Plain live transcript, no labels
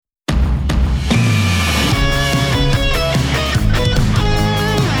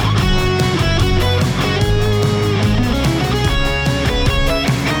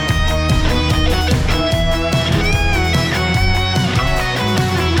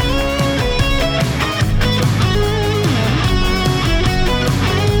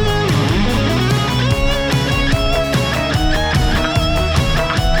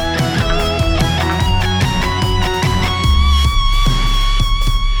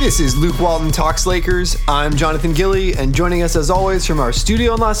This is Luke Walton Talks Lakers. I'm Jonathan Gilly, and joining us as always from our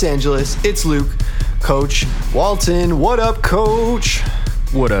studio in Los Angeles, it's Luke, Coach Walton. What up, Coach?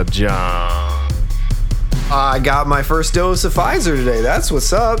 What up, John? I got my first dose of Pfizer today. That's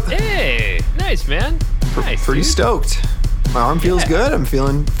what's up. Hey, nice, man. Nice, Pretty dude. stoked. My arm feels good. I'm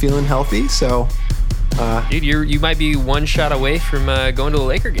feeling healthy. So, Dude, you might be one shot away from going to a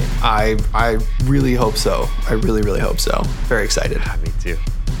Laker game. I really hope so. I really hope so. Very excited. Me too.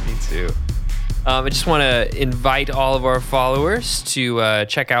 I just want to invite all of our followers to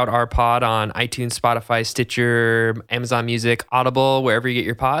check out our pod on iTunes, Spotify, Stitcher, Amazon Music, Audible, wherever you get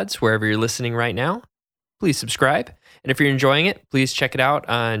your pods, wherever you're listening right now. Please subscribe. And if you're enjoying it, please check it out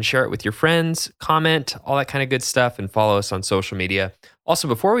and share it with your friends, comment, all that kind of good stuff, and follow us on social media. Also,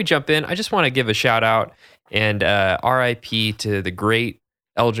 before we jump in, I just want to give a shout out and RIP to the great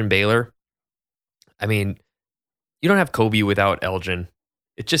Elgin Baylor. I mean, you don't have Kobe without Elgin.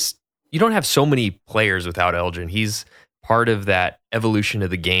 You don't have so many players without Elgin. He's part of that evolution of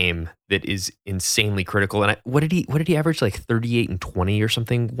the game that is insanely critical. And what did he average, like 38 and 20 or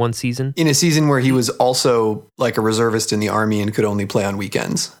something one season? In a season where he was also like a reservist in the Army and could only play on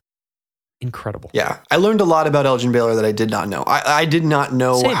weekends. Incredible. Yeah. I learned a lot about Elgin Baylor that I did not know. I did not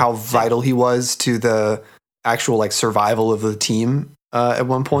know how vital he was to the actual like survival of the team at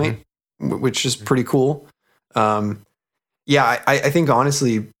one point, which is pretty cool. I think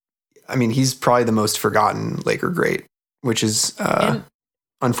honestly, I mean, he's probably the most forgotten Laker great, which is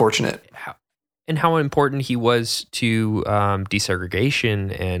unfortunate. How important he was to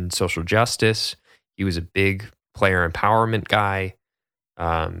desegregation and social justice. He was a big player empowerment guy,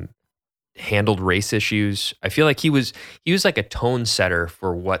 handled race issues. I feel like he was like a tone setter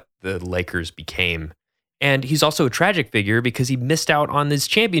for what the Lakers became. And he's also a tragic figure because he missed out on this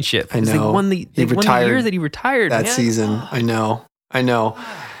championship. I know. They won the year that he retired. That season. I know.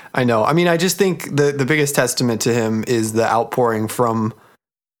 I mean, I just think the biggest testament to him is the outpouring from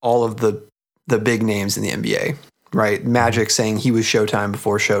all of the big names in the NBA, right? Magic saying he was Showtime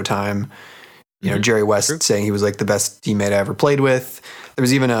before Showtime. You know, Jerry West saying he was like the best teammate I ever played with. There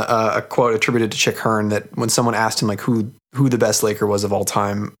was even a quote attributed to Chick Hearn that when someone asked him like who the best Laker was of all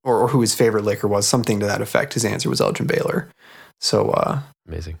time or who his favorite Laker was, something to that effect, his answer was Elgin Baylor. So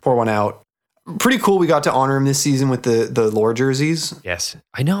amazing. Pour one out. Pretty cool. We got to honor him this season with the lore jerseys. Yes,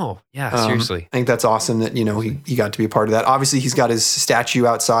 I know. Yeah, seriously. I think that's awesome that, you know, he got to be a part of that. Obviously, he's got his statue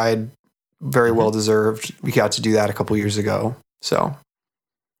outside. Very well deserved. We got to do that a couple years ago. So.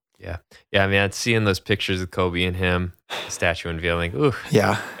 Yeah, man, seeing those pictures of Kobe and him, the statue unveiling. Ooh.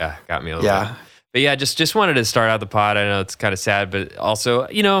 Yeah, got me a little bit. But yeah, just wanted to start out the pod. I know it's kind of sad, but also,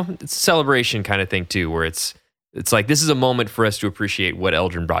 you know, it's a celebration kind of thing too, where it's like this is a moment for us to appreciate what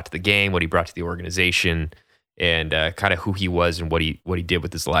Elgin brought to the game, what he brought to the organization, and kind of who he was and what he did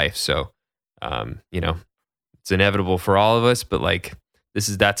with his life. So, you know, it's inevitable for all of us, but like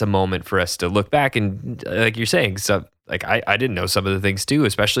that's a moment for us to look back and like you're saying, so like I didn't know some of the things too,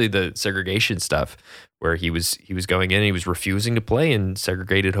 especially the segregation stuff where he was going in and he was refusing to play in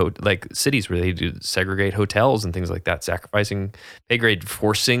segregated cities where they do segregate hotels and things like that, sacrificing pay grade,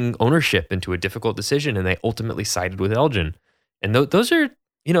 forcing ownership into a difficult decision, and they ultimately sided with Elgin. And those are,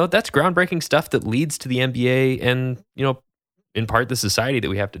 you know, that's groundbreaking stuff that leads to the NBA and, you know, in part the society that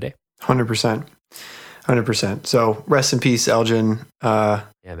we have today. 100%. So rest in peace, Elgin.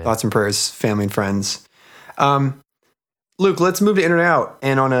 Thoughts and prayers, family and friends. Luke, let's move to in or out.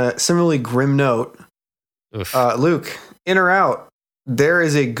 And on a similarly grim note, Luke, in or out, there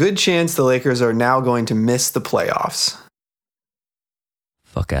is a good chance the Lakers are now going to miss the playoffs.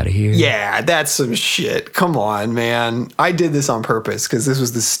 Fuck out of here. Yeah, that's some shit. Come on, man. I did this on purpose because this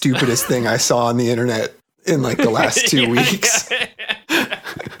was the stupidest thing I saw on the internet in like the last 2 weeks.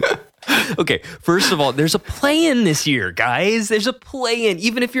 Okay, first of all, there's a play-in this year, guys. There's a play-in.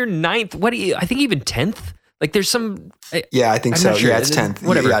 Even if you're ninth, I think even 10th? Like there's some... Yeah, I think so. Sure. Yeah, it's 10th.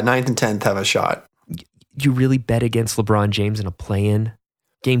 Whatever. Yeah, 9th and 10th have a shot. You really bet against LeBron James in a play-in?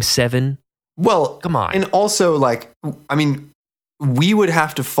 Game 7? Well, come on. And also, like, I mean, we would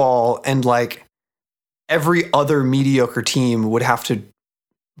have to fall and like every other mediocre team would have to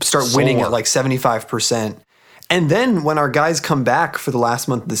start winning at like 75%. And then when our guys come back for the last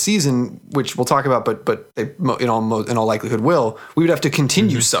month of the season, which we'll talk about, but they in all likelihood will, we would have to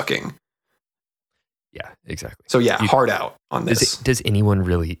continue sucking. Yeah, exactly. So yeah, hard out on this. Does anyone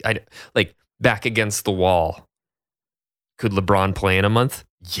really back against the wall? Could LeBron play in a month?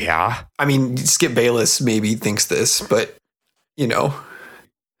 Yeah. I mean, Skip Bayless maybe thinks this, but you know,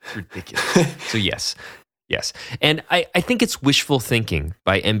 ridiculous. So yes. Yes. And I think it's wishful thinking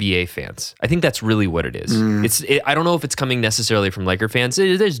by NBA fans. I think that's really what it is. I don't know if it's coming necessarily from Laker fans.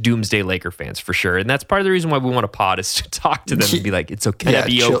 There's doomsday Laker fans for sure. And that's part of the reason why we want to pod is to talk to them and be like, it's okay to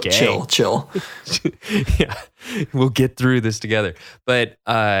be okay. Chill. Yeah. We'll get through this together. But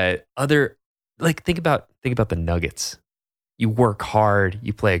think about the Nuggets. You work hard,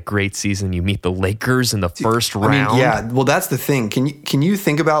 you play a great season, you meet the Lakers in the first round. I mean, yeah, well, that's the thing. Can you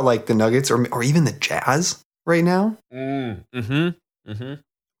think about like the Nuggets or even the Jazz right now? Ooh,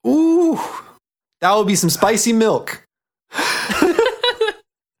 that would be some spicy milk. They're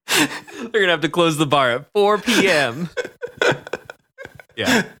gonna have to close the bar at 4 p.m.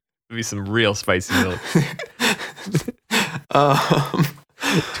 Yeah, it'd be some real spicy milk.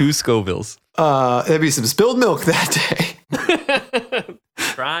 2 Scovilles. There'd be some spilled milk that day.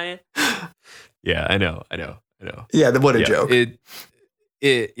 Crying. Yeah, I know. Yeah, what a joke.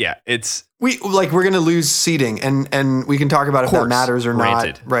 It's we're gonna lose seeding, and we can talk about if that matters or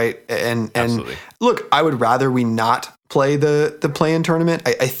not, right? And absolutely. Look, I would rather we not play the play-in tournament.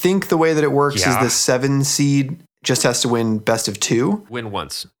 I think the way that it works is the 7 seed just has to win best of 2. Win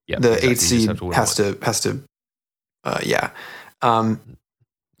once. Yeah. The 8 seed has to.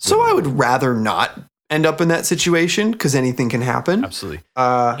 So I would rather not end up in that situation because anything can happen. Absolutely.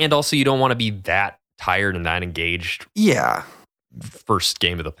 And also, you don't want to be that tired and that engaged. Yeah. First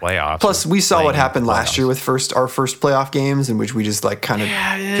game of the playoffs. Plus, we saw what happened last year with our first playoff games, in which we just like kind of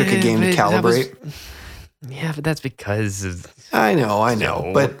took a game to calibrate. But that's because I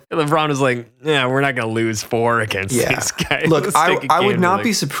know. But LeBron was like, "Yeah, we're not going to lose 4 against these guys." Look, I would not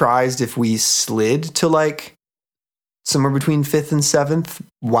be surprised if we slid to like somewhere between 5th and 7th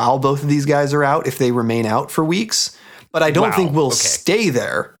while both of these guys are out, if they remain out for weeks. But I don't think we'll stay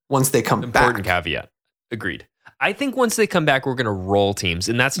there once they come back. Important caveat. Agreed. I think once they come back, we're going to roll teams.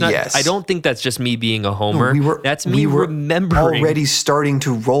 And that's not, I don't think that's just me being a homer. That's me remembering. Already starting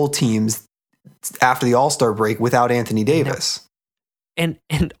to roll teams after the All-Star break without Anthony Davis. And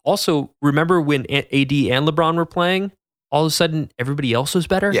also, remember when AD and LeBron were playing? All of a sudden, everybody else was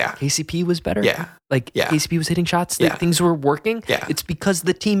better. Yeah. KCP was better. Yeah. KCP was hitting shots. Things were working. Yeah. It's because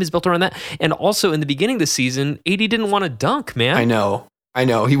the team is built around that. And also, in the beginning of the season, AD didn't want to dunk, man. I know.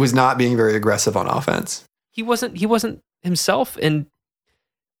 He was not being very aggressive on offense. He wasn't himself. And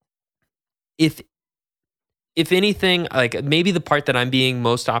if anything, like maybe the part that I'm being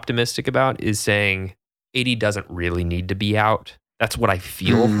most optimistic about is saying AD doesn't really need to be out. That's what I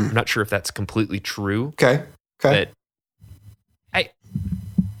feel. I'm not sure if that's completely true. Okay. But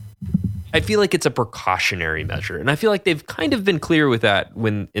I feel like it's a precautionary measure. And I feel like they've kind of been clear with that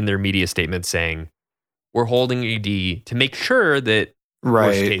when in their media statement saying we're holding AD to make sure that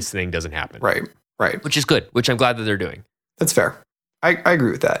worst case thing doesn't happen. Right. Which is good, which I'm glad that they're doing. That's fair. I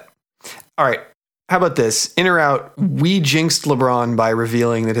agree with that. All right. How about this? In or out, we jinxed LeBron by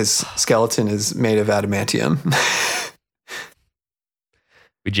revealing that his skeleton is made of adamantium.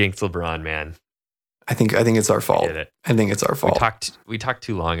 We jinxed LeBron, man. I think it's our fault. I think it's our fault. We talked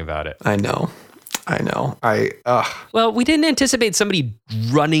too long about it. I know. Well, we didn't anticipate somebody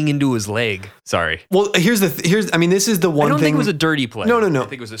running into his leg. Sorry. Well, this is the one thing. I don't think it was a dirty play. No. I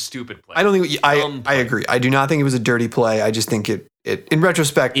think it was a stupid play. I don't think I agree. I do not think it was a dirty play. I just think it in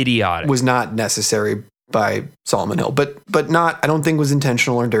retrospect idiotic was not necessary by Solomon Hill, but not. I don't think it was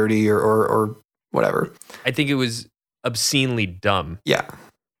intentional or dirty or whatever. I think it was obscenely dumb. Yeah.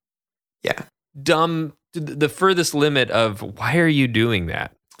 Dumb to the furthest limit of why are you doing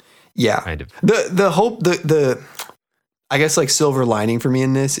that? Yeah. Kind of. The hope, I guess like silver lining for me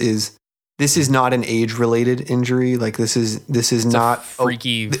in this is not an age related injury. Like this is not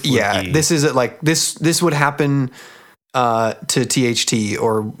freaky. Yeah. This is like this would happen to THT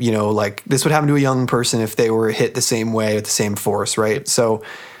or, like this would happen to a young person if they were hit the same way at the same force. Right. So,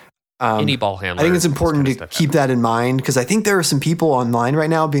 any ball handler. I think it's important to keep that in mind because I think there are some people online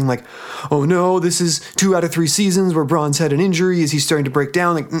right now being like, "Oh no, this is 2 out of 3 seasons where Bron's had an injury. Is he starting to break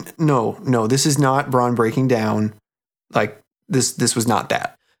down?" Like, no, this is not Bron breaking down. Like this was not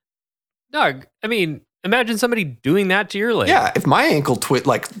that. No, I mean, imagine somebody doing that to your leg. Yeah, if my ankle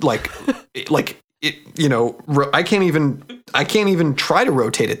like it, I can't even try to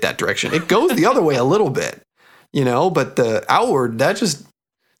rotate it that direction. It goes the other way a little bit, but the outward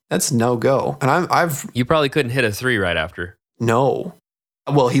that's no go. And you probably couldn't hit a 3 right after. No.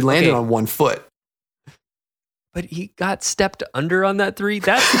 Well, he landed on 1 foot. But he got stepped under on that 3.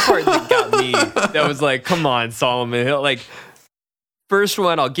 That's the part that got me. That was like, come on, Solomon Hill. Like, first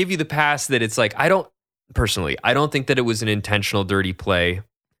one, I'll give you the pass that it's like, I don't think that it was an intentional dirty play,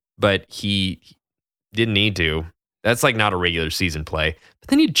 but he didn't need to. That's like not a regular season play. But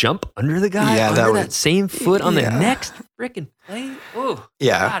then you jump under the guy, that same foot on the next freaking play. Oh,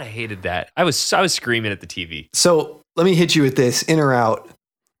 yeah. God, I hated that. I was screaming at the TV. So let me hit you with this, in or out.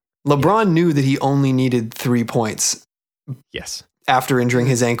 LeBron knew that he only needed 3 points. Yes. After injuring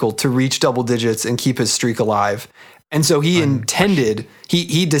his ankle to reach double digits and keep his streak alive. And so he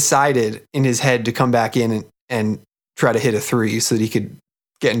decided in his head to come back in and try to hit a 3 so that he could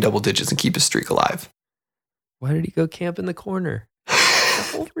get in double digits and keep his streak alive. Why did he go camp in the corner?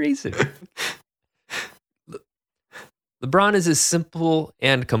 That's the whole reason. LeBron is a simple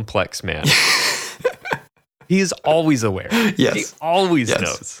and complex man. He is always aware. Yes. He always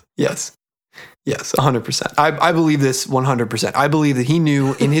knows. Yes. Yes, 100%. I believe this 100%. I believe that he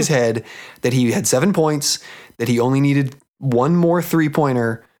knew in his head that he had 7 points, that he only needed one more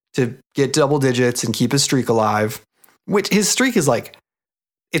 3-pointer to get double digits and keep his streak alive, which his streak is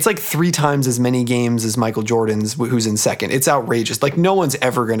it's like 3 times as many games as Michael Jordan's, who's in second. It's outrageous. Like, no one's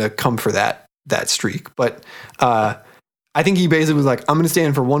ever going to come for that streak. But I think he basically was like, I'm going to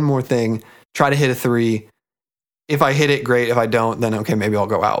stand for one more thing, try to hit a 3. If I hit it, great. If I don't, then okay, maybe I'll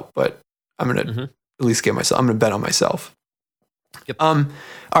go out. But I'm going to at least I'm going to bet on myself. Yep. All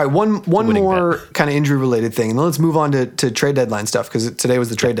right, one more kind of injury related thing, and then let's move on to trade deadline stuff, because today was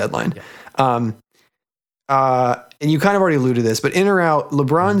the trade deadline. Yeah. And you kind of already alluded to this, but in or out,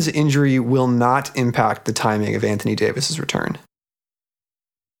 LeBron's injury will not impact the timing of Anthony Davis's return.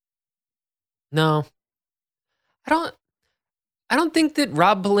 No, I don't think that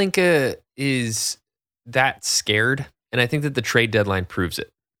Rob Pelinka is that scared, and I think that the trade deadline proves it.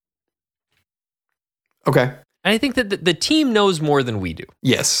 Okay. And I think that the team knows more than we do.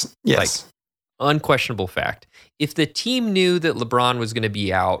 Yes. Like, unquestionable fact. If the team knew that LeBron was going to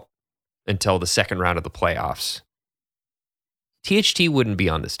be out until the second round of the playoffs, THT wouldn't be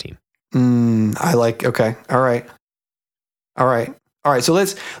on this team. Okay. All right. So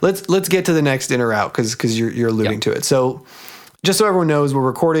let's get to the next in or out, because you're alluding to it. So just so everyone knows, we're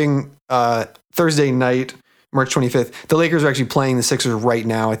recording Thursday night, March 25th. The Lakers are actually playing the Sixers right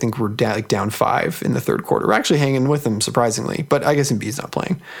now. I think we're down 5 in the third quarter. We're actually hanging with them, surprisingly, but I guess Embiid's not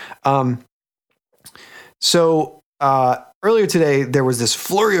playing. So earlier today, there was this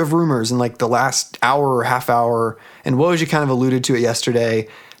flurry of rumors in like the last hour or half hour, and Woj kind of alluded to it yesterday,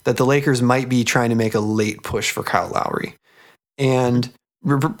 that the Lakers might be trying to make a late push for Kyle Lowry. And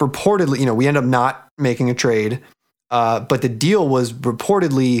reportedly, we end up not making a trade, but the deal was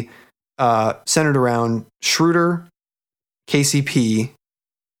reportedly centered around Schroeder, KCP,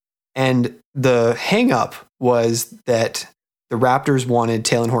 and the hang-up was that the Raptors wanted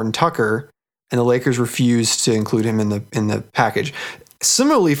Talen Horton-Tucker, and the Lakers refused to include him in the package.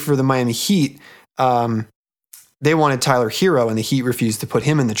 Similarly, for the Miami Heat, they wanted Tyler Hero, and the Heat refused to put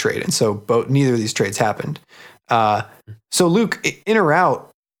him in the trade, and so neither of these trades happened. So Luke, in or out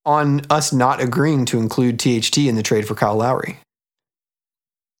on us not agreeing to include THT in the trade for Kyle Lowry?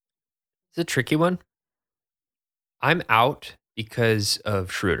 It's a tricky one. I'm out because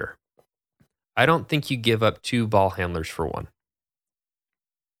of Schroeder. I don't think you give up 2 ball handlers for 1.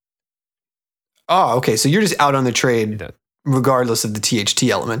 Oh, okay. So you're just out on the trade regardless of the THT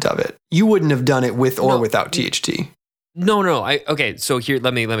element of it. You wouldn't have done it with or without THT. No. Okay. So here,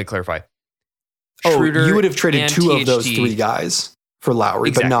 let me clarify. Schroeder, you would have traded 2 of those 3 guys for Lowry,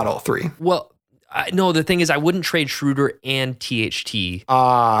 exactly, but not all 3. Well, no, the thing is, I wouldn't trade Schroeder and THT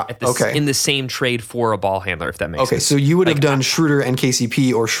in the same trade for a ball handler, if that makes sense. Okay, so you would have done Schroeder and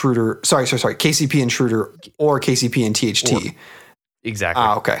KCP, or KCP and Schroeder, or KCP and THT. Exactly.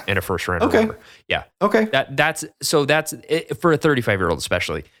 Okay. In a first round. Okay. Yeah. Okay. That's it, for a 35-year-old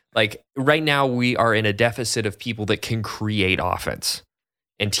especially. Like, right now we are in a deficit of people that can create offense.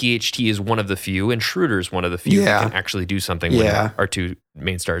 And THT is one of the few, and Schroeder is one of the few that can actually do something when our 2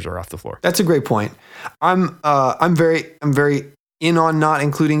 main stars are off the floor. That's a great point. I'm very in on not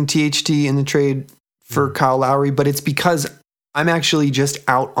including THT in the trade for Kyle Lowry, but it's because I'm actually just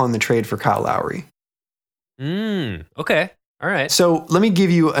out on the trade for Kyle Lowry. Okay. All right. So let me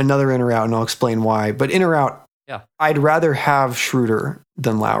give you another in or out, and I'll explain why. But in or out, I'd rather have Schroeder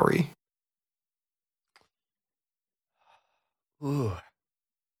than Lowry. Ooh.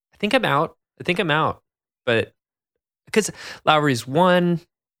 I think I'm out. But because Lowry's 1.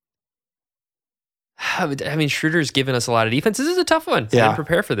 I mean, Schroeder's given us a lot of defense. This is a tough one. Yeah. I didn't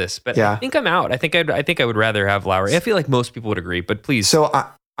prepare for this, but I think I'm out. I think I would rather have Lowry. I feel like most people would agree, but please. So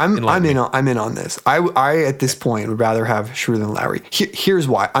I'm in on this. I at this point would rather have Schroeder than Lowry. Here's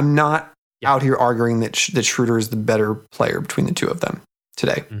why. I'm not out here arguing that Schroeder is the better player between the 2 of them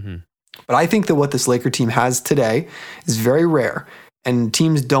today. But I think that what this Laker team has today is very rare. and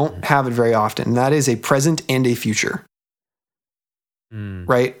teams don't have it very often. And that is a present and a future,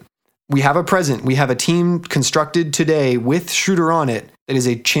 right? We have a present. We have a team constructed today with Schroeder on it that is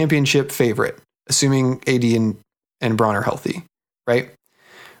a championship favorite, assuming AD and Bron are healthy, right?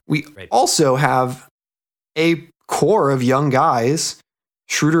 We also have a core of young guys,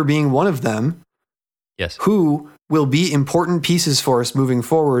 Schroeder being one of them, yes, who will be important pieces for us moving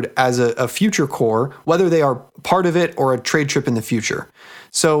forward as a future core, whether they are part of it or a trade trip in the future.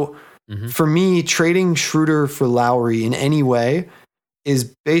 So for me, trading Schroeder for Lowry in any way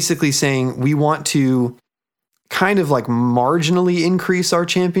is basically saying we want to kind of like marginally increase our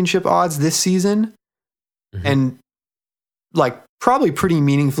championship odds this season and like probably pretty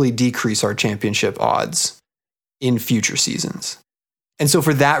meaningfully decrease our championship odds in future seasons. And so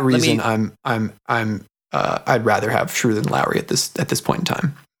for that reason, I'd rather have Schroeder than Lowry at this point in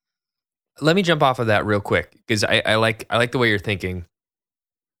time. Let me jump off of that real quick because I like the way you're thinking.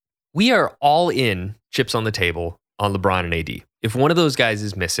 We are all in chips on the table on LeBron and AD. If one of those guys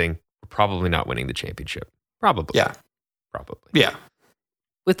is missing, we're probably not winning the championship. Probably. Yeah. Probably. Yeah.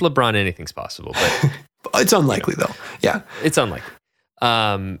 With LeBron, anything's possible, but it's unlikely though. Yeah. It's unlikely.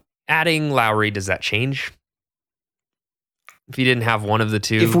 Adding Lowry, does that change? If you didn't have one of the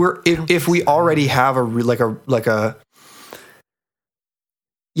two, if we already have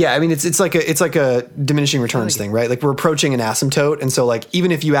yeah, I mean it's like a diminishing returns thing, right? Like we're approaching an asymptote, and so like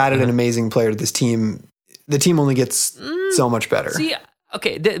even if you added an amazing player to this team, the team only gets so much better. See,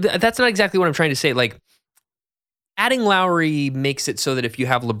 okay, that's not exactly what I'm trying to say. Like adding Lowry makes it so that if you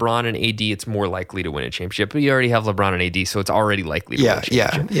have LeBron and AD, it's more likely to win a championship. But you already have LeBron and AD, so it's already likely to win a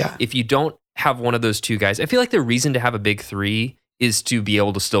championship. Yeah. If you don't have one of those two guys, I feel like the reason to have a big three is to be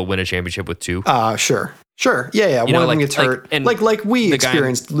able to still win a championship with two. Sure. Yeah. One of them gets hurt. And like we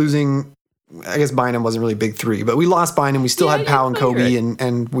experienced losing, I guess Bynum wasn't really big three, but we lost Bynum. We still had Powell and Kobe,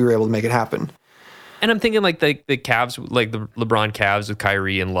 and we were able to make it happen. And I'm thinking like the Cavs, like the LeBron Cavs with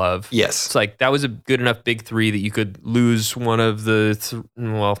Kyrie and Love. Yes. It's like that was a good enough big three that you could lose one of the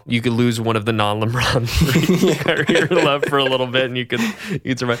you could lose one of the non-LeBron three, Kyrie or Love for a little bit, and you could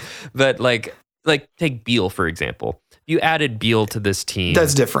survive. But like take Beal for example. You added Beal to this team.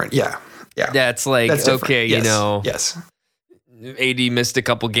 That's different. Yeah. That's like okay, yes. Yes. AD missed a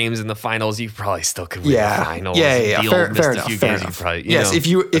couple games in the finals. You probably still could win the finals. Yeah. Beal Fair missed enough. a few Fair games. enough. You probably, yes. If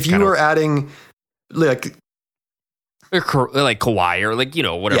you were adding like Kawhi or like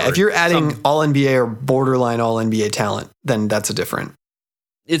whatever. Yeah. If you're adding all NBA or borderline all NBA talent, then that's a different.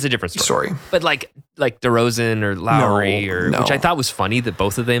 It's a different story. But like DeRozan or Lowry which I thought was funny that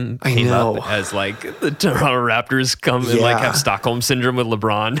both of them came up as like the Toronto Raptors come and like have Stockholm syndrome with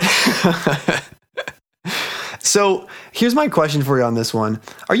LeBron. So here's my question for you on this one.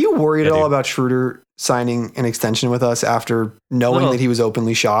 Are you worried at all about Schroeder signing an extension with us after knowing that he was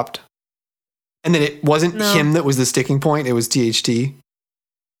openly shopped? And that it wasn't him that was the sticking point, it was THT?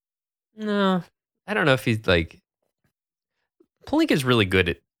 No. I don't know if he's like Pelinka is really good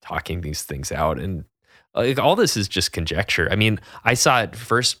at talking these things out, and like all this is just conjecture. I mean, I saw it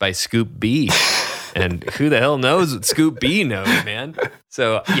first by Scoop B, and who the hell knows what Scoop B knows, man?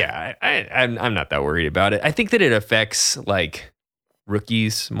 So yeah, I'm not that worried about it. I think that it affects like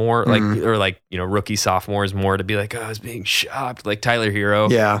rookies more, like or like rookie sophomores more to be like, oh, I was being shopped. Like Tyler Hero,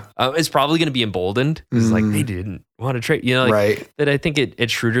 is probably going to be emboldened because like they didn't want to trade. Right. That I think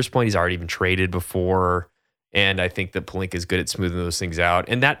at Schroeder's point, he's already been traded before. And I think that Pelinka is good at smoothing those things out.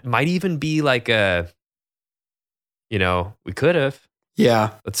 And that might even be like we could have.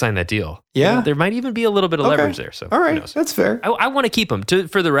 Yeah. Let's sign that deal. Yeah. There might even be a little bit of leverage there. So all right. That's fair. I want to keep him.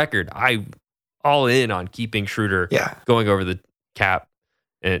 For the record, I all in on keeping Schroeder going over the cap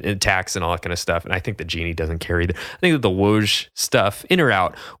and tax and all that kind of stuff. And I think the genie doesn't carry I think that the Woj stuff, in or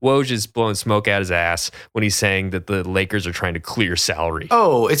out, Woj is blowing smoke out his ass when he's saying that the Lakers are trying to clear salary.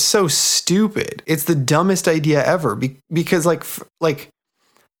 Oh, it's so stupid. It's the dumbest idea ever because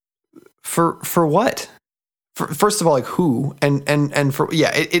for what? First of all, like who? And for,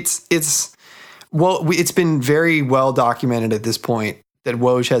 it's been very well documented at this point that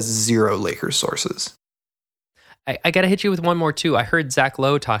Woj has zero Lakers sources. I got to hit you with one more too. I heard Zach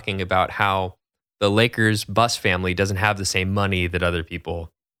Lowe talking about how the Lakers bus family doesn't have the same money that other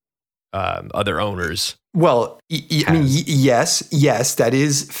people, other owners. Well, I mean, yes, that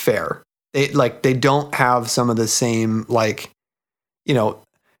is fair. They don't have some of the same, some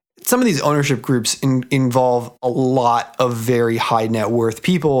of these ownership groups involve a lot of very high net worth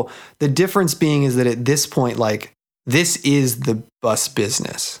people. The difference being is that at this point, this is the bus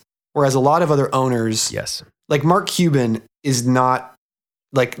business. Whereas a lot of other owners, like Mark Cuban is not,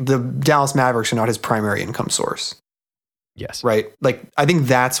 like the Dallas Mavericks are not his primary income source. Yes. Right. Like, I think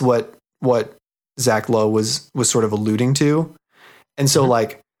that's what Zach Lowe was sort of alluding to. And so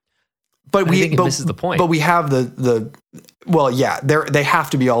like, I think it misses the point. But we have well, yeah, they have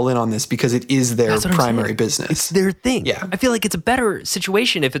to be all in on this because it is their primary business. It's their thing. Yeah. I feel like it's a better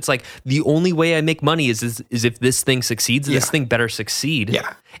situation if it's like the only way I make money is if this thing succeeds. This thing better succeed.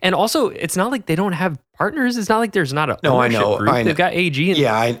 Yeah. And also, it's not like they don't have partners. It's not like there's not a ownership group. I know. They've got AG. And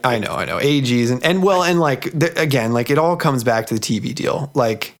yeah, I know. AGs and like again, like it all comes back to the TV deal.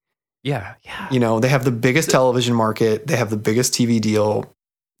 Like, yeah. You know, they have the biggest television market. They have the biggest TV deal.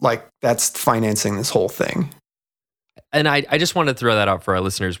 Like, that's financing this whole thing. And I just want to throw that out for our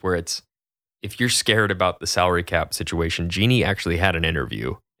listeners where it's, if you're scared about the salary cap situation, Jeannie actually had an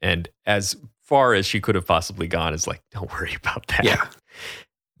interview. And as far as she could have possibly gone is like, don't worry about that. Yeah.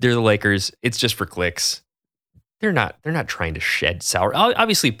 They're the Lakers. It's just for clicks. They're not trying to shed salary.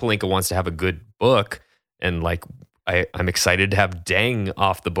 Obviously, Pelinka wants to have a good book. And like, I'm excited to have Deng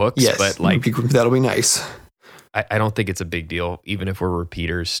off the books. Yes, but like, that'll be nice. I don't think it's a big deal, even if we're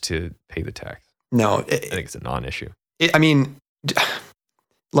repeaters to pay the tax. No. I think it's a non-issue. I mean,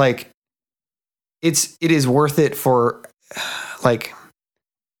 like, it is worth it for, like,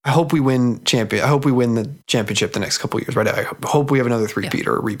 I hope we win the championship the next couple of years, right? I hope we have another three-peat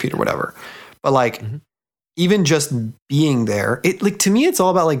or a repeat or whatever. But like, even just being there, it like, to me, it's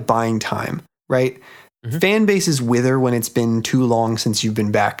all about like buying time, right? Fan bases wither when it's been too long since you've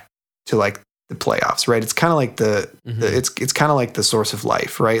been back to like the playoffs, right? It's kind of like it's kind of like the source of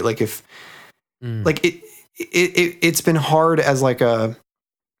life, right? Like if like it's been hard as like a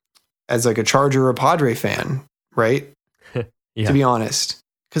Charger or Padre fan, right? To be honest,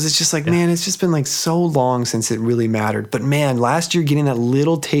 because it's just like, man, it's just been like so long since it really mattered. But man, last year getting that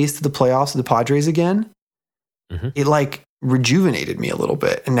little taste of the playoffs of the Padres again, it like rejuvenated me a little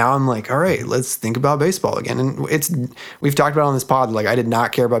bit. And now I'm like, all right, let's think about baseball again. And we've talked about on this pod, like I did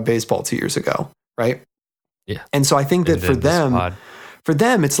not care about baseball 2 years ago. Right. Yeah. And so I think that for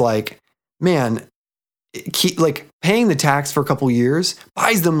them, it's like, man, like paying the tax for a couple years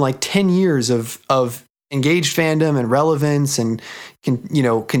buys them like 10 years of engaged fandom and relevance and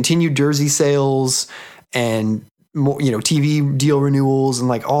continued jersey sales and more, TV deal renewals and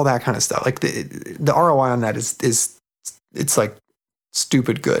like all that kind of stuff. Like the ROI on that is it's like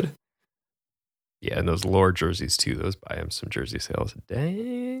stupid good. Yeah, and those lore jerseys too. Those buy him some jersey sales.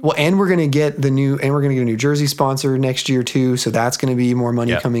 Dang. Well, and we're gonna get a new jersey sponsor next year too. So that's gonna be more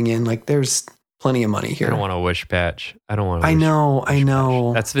money coming in. Like there's plenty of money here. I don't want a wish patch. I know.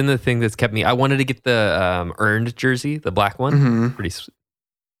 Patch. That's been the thing that's kept me. I wanted to get the earned jersey, the black one. Pretty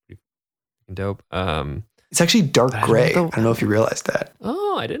dope. It's actually dark gray. I don't know if you realized that.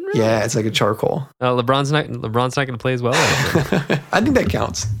 Oh, I didn't realize. Yeah, it's like a charcoal. LeBron's not going to play as well. I think that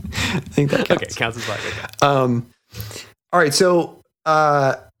counts. Okay, counts as black. All right, so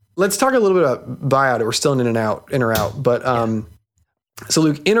let's talk a little bit about buyout. We're still in or out. But so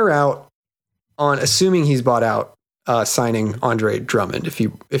Luke, in or out on assuming he's bought out, signing Andre Drummond if he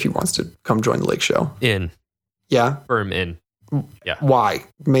wants to come join the Lake Show. In. Yeah. Firm in. Yeah. Why?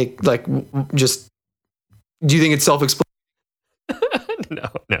 Do you think it's self-explanatory? No,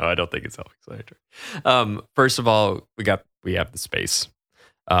 I don't think it's self-explanatory. First of all, we have the space.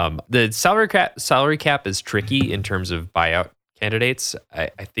 The salary cap is tricky in terms of buyout candidates. I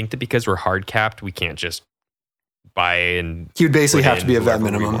think that because we're hard capped, we can't just buy and he would basically have to be a vet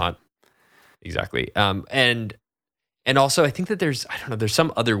minimum. Exactly. And also I think that there's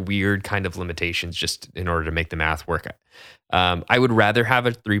some other weird kind of limitations just in order to make the math work. I would rather have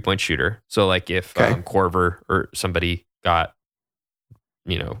a 3-point shooter. So like if Korver or somebody got,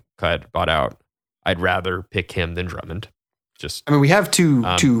 bought out, I'd rather pick him than Drummond. We have two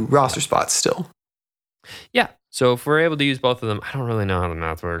roster spots still. Yeah. So if we're able to use both of them, I don't really know how the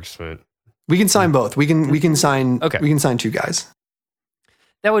math works, but we can sign both. We can sign. Okay. We can sign two guys.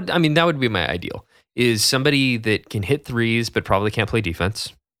 That would be my ideal. Is somebody that can hit threes but probably can't play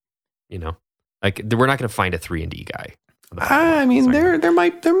defense. Like we're not going to find a 3-and-D guy. There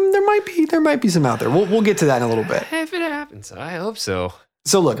might be some out there. We'll get to that in a little bit. If it happens, I hope so.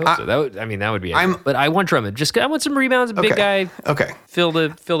 So look, that would be. But I want Drummond. I want some rebounds. A big guy. Okay. Fill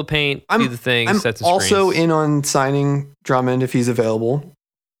the paint. Do the thing. I'm set the also screens. in on signing Drummond if he's available.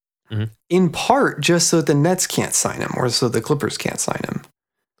 In part, just so that the Nets can't sign him, or so the Clippers can't sign him.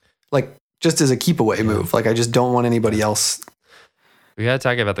 Like just as a keep away move. Like I just don't want anybody else. We got to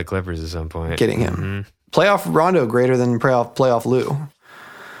talk about the Clippers at some point. Getting him. Playoff Rondo greater than playoff Lou.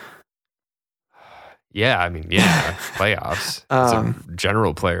 Yeah, I mean, yeah, playoffs. As a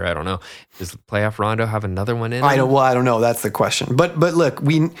general player, I don't know. Does playoff Rondo have another one in? I don't know. That's the question. But look,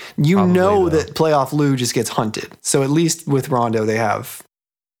 Probably, that playoff Lou just gets hunted. So at least with Rondo, they have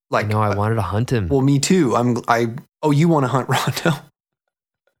like. No, I wanted to hunt him. Well, me too. You want to hunt Rondo?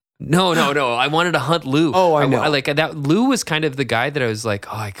 No. I wanted to hunt Lou. Oh, I know. I like that. Lou was kind of the guy that I was like,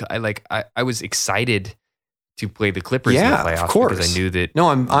 I was excited to play the Clippers in the playoffs, of course. because I knew that. No,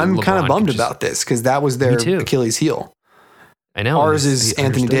 I'm kind of bummed about this because that was their Achilles heel. I know. Ours is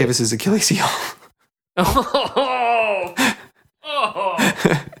Anthony Davis's Achilles heel. Oh,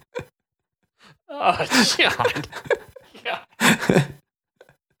 John.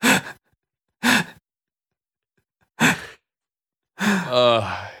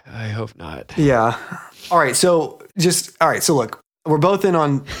 I hope not. Yeah. All right. So look, we're both in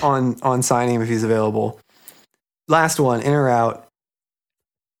on signing him if he's available. Last one, in or out.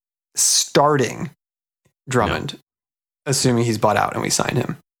 Starting Drummond, assuming he's bought out and we sign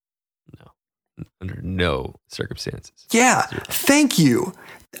him. No, under no circumstances. Yeah. Zero. Thank you.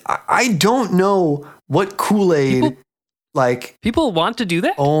 I don't know what Kool-Aid. People want to do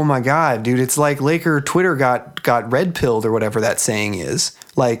that? Oh my God, dude. It's like Laker Twitter got red pilled or whatever that saying is.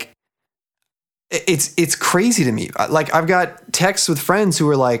 Like, it's crazy to me. Like, I've got texts with friends who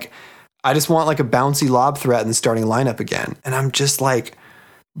are like, I just want like a bouncy lob threat in the starting lineup again. And I'm just like,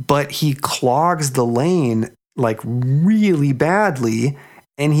 but he clogs the lane like really badly.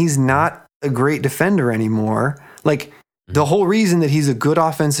 And he's not a great defender anymore. Like, the whole reason that he's a good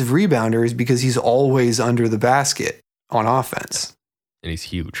offensive rebounder is because he's always under the basket on offense. And he's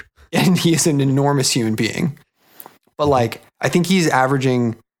huge. And he is an enormous human being. But like, I think he's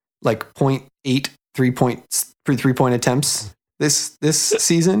averaging like 0.8 three-point attempts this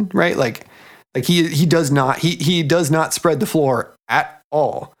season, right? Like he does not spread the floor at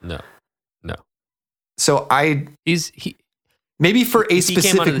all. No. So maybe for a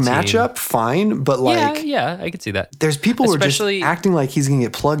specific matchup, fine, but like yeah, I could see that. There's people who are just acting like he's gonna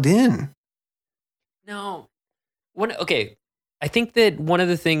get plugged in. No. I think that one of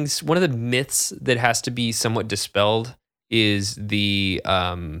the myths that has to be somewhat dispelled is the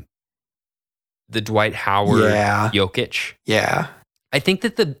Dwight Howard Jokic. Yeah. I think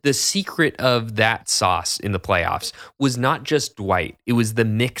that the secret of that sauce in the playoffs was not just Dwight, it was the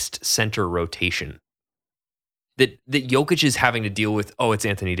mixed center rotation. That Jokic is having to deal with, it's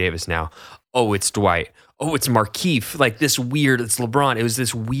Anthony Davis now. Oh, it's Dwight. Oh, it's Markieff. Like it's LeBron. It was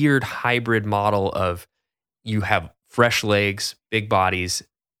this weird hybrid model of you have fresh legs, big bodies,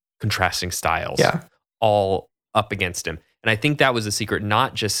 contrasting styles, all up against him. And I think that was the secret,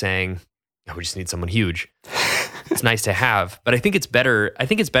 not just saying, we just need someone huge. It's nice to have, but I think it's better. I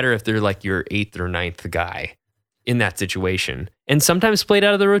think it's better if they're like your 8th or 9th guy in that situation, and sometimes played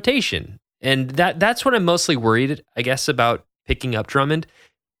out of the rotation. And that's what I'm mostly worried, I guess, about picking up Drummond.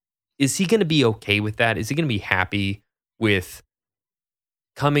 Is he going to be okay with that? Is he going to be happy with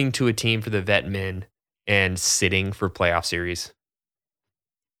coming to a team for the vet men and sitting for playoff series?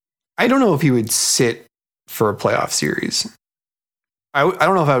 I don't know if he would sit for a playoff series. I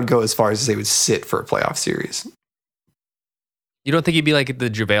don't know if I would go as far as to say he would sit for a playoff series. You don't think he'd be like the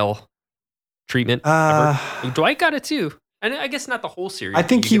JaVale treatment? Dwight got it too. And I guess not the whole series. I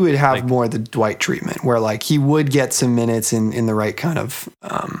think he would have more the Dwight treatment, where like he would get some minutes in the right kind of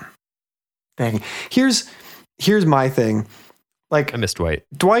thing. Here's my thing. Like, I miss Dwight.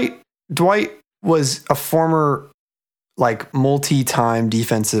 Dwight was a former like multi-time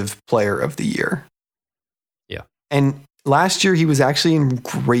defensive player of the year. Yeah. And last year he was actually in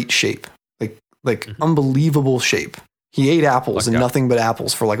great shape. Like unbelievable shape. He ate apples and nothing but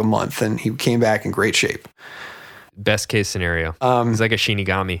apples for like a month, and he came back in great shape. Best case scenario. He's like a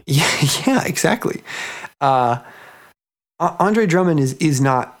Shinigami. Yeah, exactly. Andre Drummond is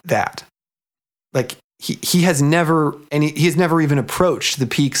not that. Like he has never even approached the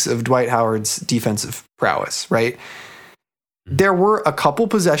peaks of Dwight Howard's defensive prowess, right? There were a couple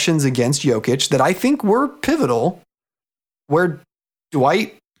possessions against Jokic that I think were pivotal, where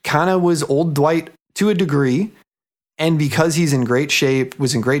Dwight kind of was old Dwight to a degree. And because he's in great shape,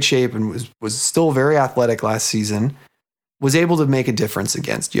 and was still very athletic last season, was able to make a difference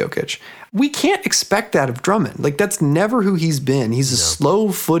against Jokic. We can't expect that of Drummond. Like, that's never who he's been. He's a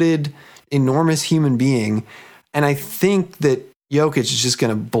slow-footed, enormous human being. And I think that Jokic is just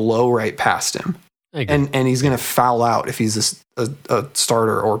going to blow right past him. And he's going to foul out if he's a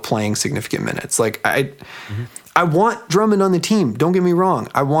starter or playing significant minutes. Like, I want Drummond on the team. Don't get me wrong.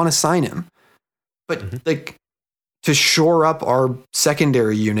 I want to sign him. But, like, to shore up our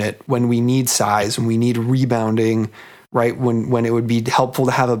secondary unit when we need size, when we need rebounding, right? When it would be helpful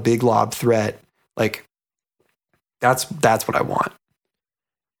to have a big lob threat, Like that's what I want.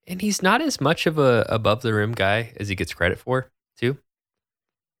 And he's not as much of a above the rim guy as he gets credit for, too.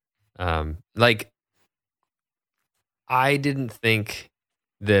 Like I didn't think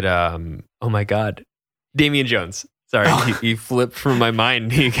that oh my God, Damian Jones. Sorry, he flipped from my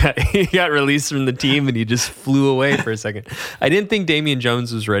mind. He got released from the team and he just flew away for a second. I didn't think Damian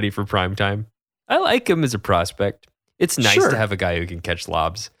Jones was ready for prime time. I like him as a prospect. It's nice to have a guy who can catch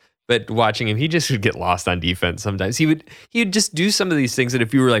lobs. But watching him, he just would get lost on defense sometimes. He'd just do some of these things that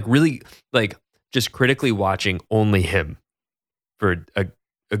if you were like really like just critically watching only him for a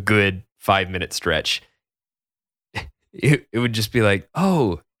good 5-minute stretch, it would just be like,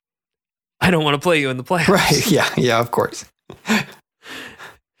 oh, I don't want to play you in the playoffs. Right. Yeah, of course.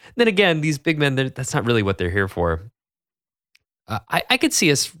 Then again, these big men, that's not really what they're here for. I could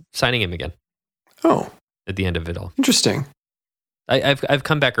see us signing him again. Oh. At the end of it all. Interesting. I've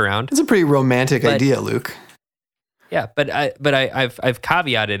come back around. It's a pretty romantic idea, Luke. Yeah, but I've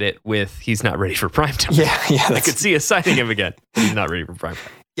caveated it with he's not ready for prime time. Yeah. I could see us signing him again. He's not ready for prime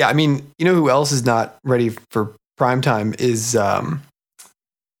time. Yeah, I mean, you know who else is not ready for prime time is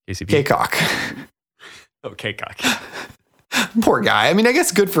KCP. K-Cock. Oh, K-Cock. Poor guy. I mean, I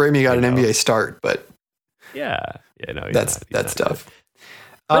guess good for him. He got an NBA start, but yeah, no, that's tough.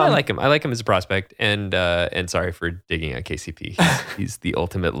 But I like him. I like him as a prospect, and sorry for digging on KCP. He's the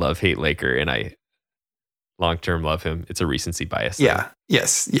ultimate love-hate Laker, and I long-term love him. It's a recency bias. Yeah.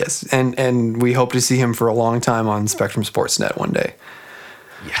 Yes. And we hope to see him for a long time on Spectrum Sportsnet one day.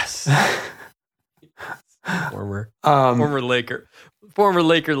 Yes. Former Laker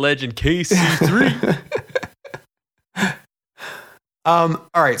legend KC3. All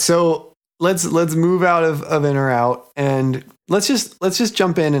right, so let's move out of in or out, and let's just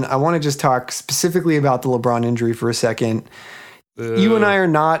jump in, and I want to just talk specifically about the LeBron injury for a second. You and I are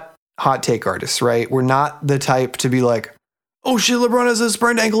not hot take artists, right? We're not the type to be like, oh shit, LeBron has a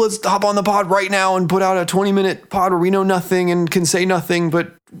sprained ankle. Let's hop on the pod right now and put out a 20-minute pod where we know nothing and can say nothing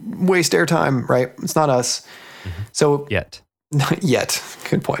but waste airtime, right? It's not us. Mm-hmm. So not yet.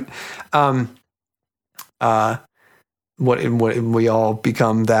 Good point. What we all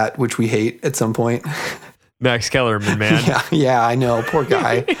become that which we hate at some point. Max Kellerman, man. Yeah, I know. Poor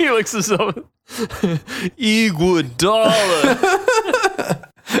guy. He looks as though Iguodala.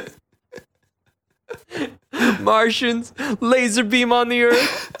 Martians, laser beam on the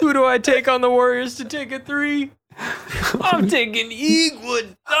earth. Who do I take on the Warriors to take a 3? I'm taking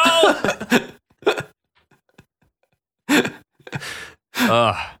Iguodala.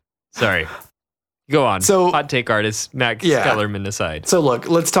 Sorry. Go on. So, hot take artist Max Kellerman aside. So look,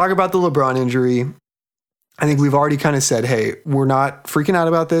 let's talk about the LeBron injury. I think we've already kind of said, hey, we're not freaking out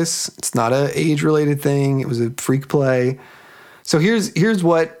about this. It's not a age-related thing. It was a freak play. So here's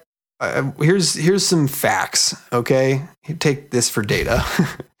some facts. Okay, take this for data.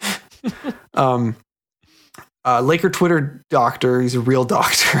 Laker Twitter doctor. He's a real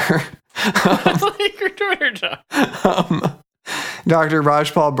doctor. Laker Twitter doctor. Dr.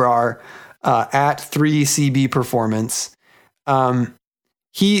 Rajpal Brar at 3CB Performance.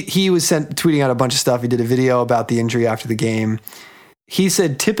 He was tweeting out a bunch of stuff. He did a video about the injury after the game. He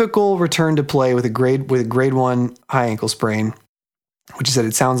said typical return to play with a grade 1 high ankle sprain, which he said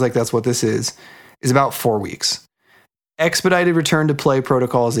it sounds like that's what this is about 4 weeks. Expedited return to play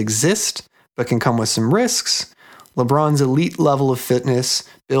protocols exist, but can come with some risks. LeBron's elite level of fitness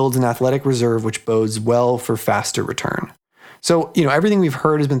builds an athletic reserve, which bodes well for faster return. So, everything we've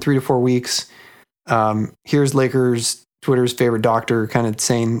heard has been 3 to 4 weeks. Here's Lakers Twitter's favorite doctor kind of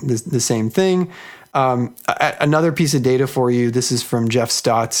saying the same thing. Another piece of data for you. This is from Jeff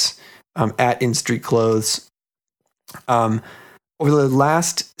Stotts at In Street Clothes. Over the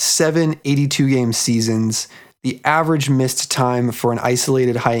last 7 82-game seasons, the average missed time for an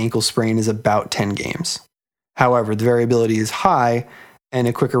isolated high ankle sprain is about 10 games. However, the variability is high and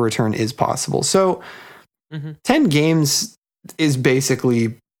a quicker return is possible. So 10 games is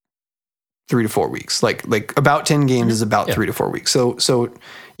basically 3 to 4 weeks. Like about 10 games is about 3 to 4 weeks. So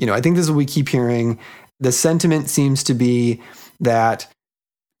I think this is what we keep hearing. The sentiment seems to be that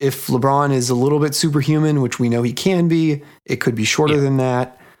if LeBron is a little bit superhuman, which we know he can be, it could be shorter than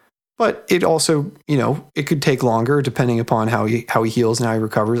that. But it also, it could take longer depending upon how he heals and how he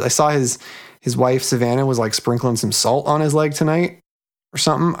recovers. I saw his wife Savannah was like sprinkling some salt on his leg tonight or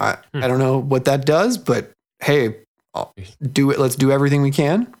something. I don't know what that does, but hey, I'll do it. Let's do everything we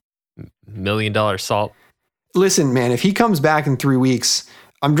can. $1 million salt. Listen, man, if he comes back in 3 weeks,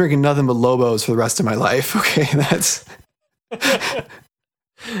 I'm drinking nothing but Lobos for the rest of my life. Okay, that's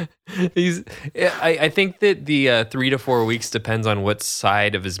I think that the 3 to 4 weeks depends on what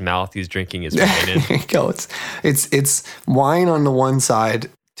side of his mouth he's drinking his wine in. There you go. It's wine on the one side,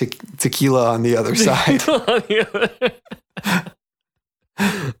 tequila on the other side.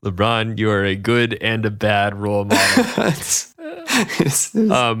 LeBron, you are a good and a bad role model. it's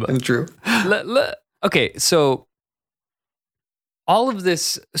true. Okay, so all of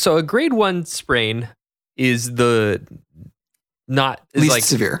this. So a grade 1 sprain is least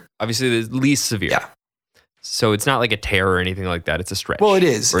severe. Obviously, the least severe. Yeah. So it's not like a tear or anything like that. It's a stretch. Well, it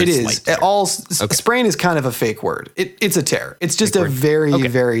is. It is. Sprain is kind of a fake word. It's a tear. It's just a very,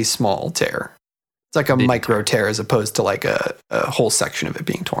 very small tear. It's like a micro tear as opposed to like a whole section of it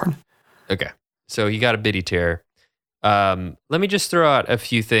being torn. Okay. So you got a bitty tear. Let me just throw out a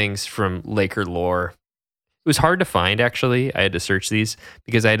few things from Laker lore. It was hard to find, actually. I had to search these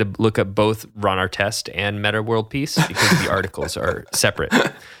because I had to look up both Ron Artest and Meta World Peace because the articles are separate.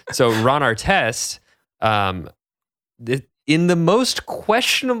 So Ron Artest, in the most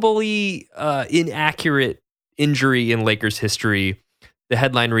questionably inaccurate injury in Lakers history, the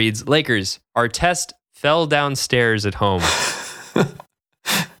headline reads, Lakers, Artest fell downstairs at home.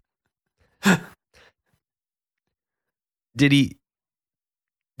 Did he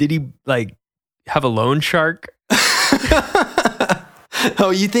like have a loan shark?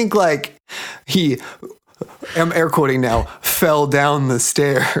 Oh, you think like he, I'm air quoting now, fell down the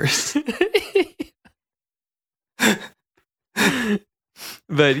stairs.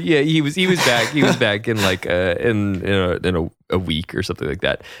 But yeah, he was back. He was back in like in a week or something like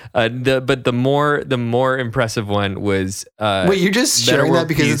that. But the more impressive one was wait, you're just sharing that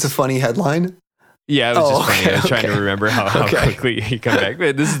because it's a funny headline? Yeah, it was just funny. I was trying to remember how quickly he come back.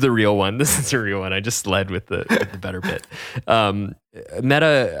 But this is the real one. I just led with the better bit.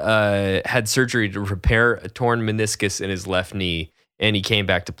 Meta had surgery to repair a torn meniscus in his left knee, and he came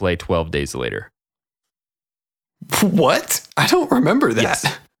back to play 12 days later. What? I don't remember that.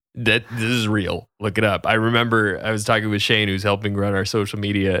 Yes. This is real. Look it up. I remember I was talking with Shane, who's helping run our social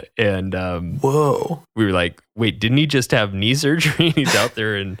media, and whoa, we were like, "Wait, didn't he just have knee surgery?" He's out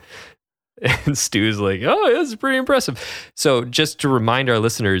there and Stu's like, oh, this is pretty impressive. So just to remind our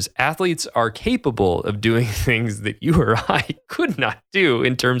listeners, athletes are capable of doing things that you or I could not do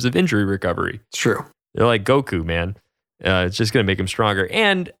in terms of injury recovery. It's true. They're like Goku, man. It's just going to make him stronger.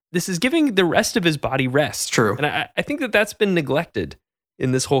 And this is giving the rest of his body rest. It's true. And I think that's been neglected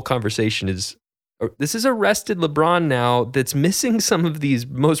in this whole conversation. This is a rested LeBron now that's missing some of these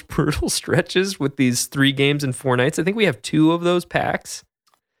most brutal stretches with these 3 games and 4 nights. I think we have 2 of those packs,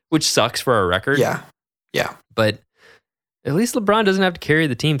 which sucks for our record. Yeah. Yeah. But at least LeBron doesn't have to carry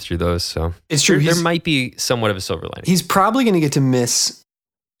the team through those. So it's true. There might be somewhat of a silver lining. He's probably going to get to miss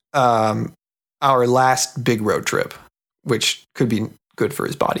our last big road trip, which could be good for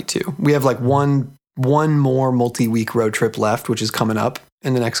his body too. We have like one more multi-week road trip left, which is coming up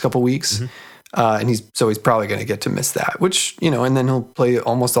in the next couple weeks. Mm-hmm. And he's probably going to get to miss that, which, and then he'll play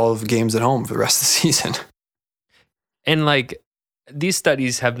almost all of the games at home for the rest of the season. And like, these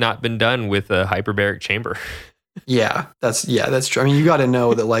studies have not been done with a hyperbaric chamber. Yeah, that's true. I mean, you got to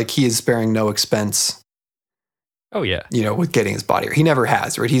know that like he is sparing no expense. Oh yeah. With getting his body. He never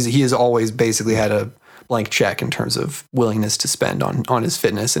has, right? He has always basically had a blank check in terms of willingness to spend on his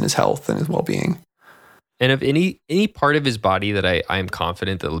fitness and his health and his well-being. And if any part of his body that I am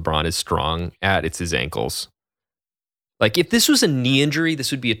confident that LeBron is strong at, it's his ankles. Like if this was a knee injury,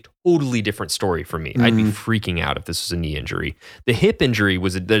 this would be a totally different story for me. Mm-hmm. I'd be freaking out if this was a knee injury. The hip injury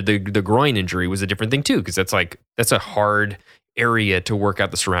was the groin injury was a different thing too, because that's a hard area to work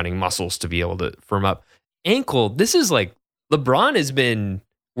out the surrounding muscles to be able to firm up. Ankle, this is like LeBron has been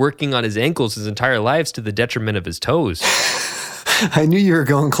working on his ankles his entire lives to the detriment of his toes. I knew you were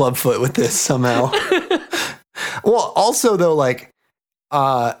going clubfoot with this somehow. Well, also though,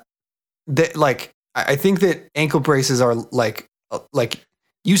 I think that ankle braces are like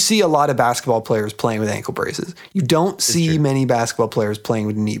you see a lot of basketball players playing with ankle braces. You don't see many basketball players playing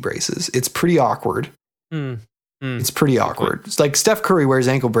with knee braces. It's pretty awkward. It's pretty awkward. It's like Steph Curry wears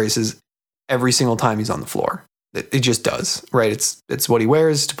ankle braces every single time he's on the floor. It just does, right? It's what he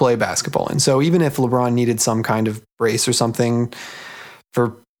wears to play basketball. And so even if LeBron needed some kind of brace or something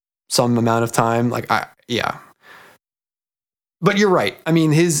for some amount of time, yeah. But you're right. I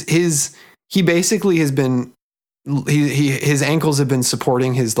mean, he basically has been his ankles have been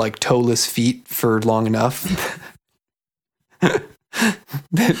supporting his like toeless feet for long enough. I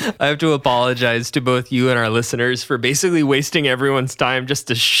have to apologize to both you and our listeners for basically wasting everyone's time just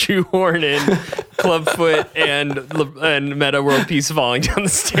to shoehorn in clubfoot and Meta World Peace falling down the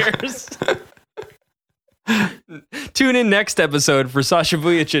stairs. Tune in next episode for Sasha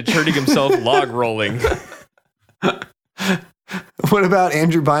Vujacic hurting himself log rolling. What about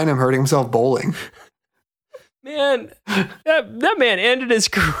Andrew Bynum hurting himself bowling? Man, that man ended his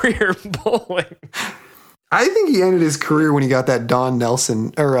career bowling. I think he ended his career when he got that Don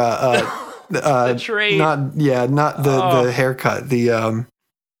Nelson or the trade. Not the haircut.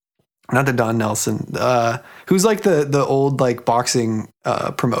 Not the Don Nelson. Who's like the old like boxing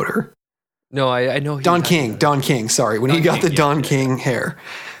promoter? No, I know Don King. Don King. Sorry, when he got the Don King hair,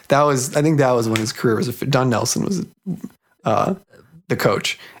 I think that was when his career was. Don Nelson was the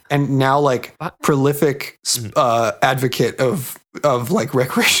coach, and now like prolific advocate of like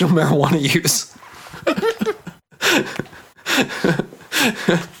recreational marijuana use.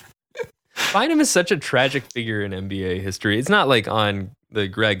 Bynum is such a tragic figure in NBA history. It's not like on the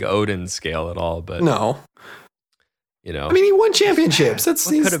Greg Oden scale at all, but no, you know, I mean, he won championships. That's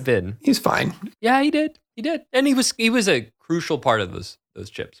what could have been. He's fine. Yeah, he did, and he was a crucial part of those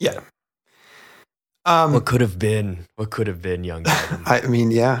chips. Yeah. What could have been? What could have been, young Bynum? I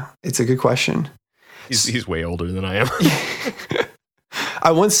mean, yeah, it's a good question. He's way older than I am.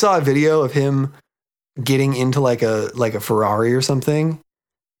 I once saw a video of him getting into like a Ferrari or something.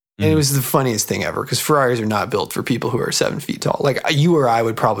 And it was the funniest thing ever because Ferraris are not built for people who are 7 feet tall. Like you or I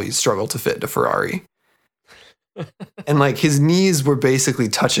would probably struggle to fit in a Ferrari. And like his knees were basically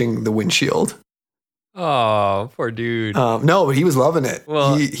touching the windshield. Oh, poor dude. No, but he was loving it.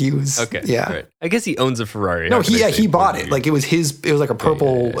 Well, he was. Okay. Yeah. Right. I guess he owns a Ferrari. No, he bought it. Like it was his, it was like a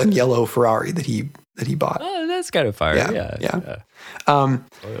purple and yellow Ferrari that he bought. Oh, that's kind of fire. Yeah.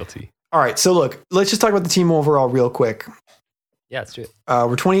 Loyalty. All right. So look, let's just talk about the team overall real quick. Yeah, let's do it.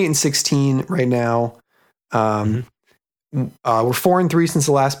 We're 28-16 right now. We're 4-3 since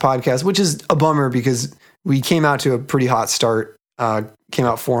the last podcast, which is a bummer because we came out to a pretty hot start. Came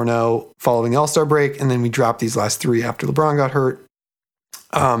out 4-0 following the All-Star break, and then we dropped these last 3 after LeBron got hurt.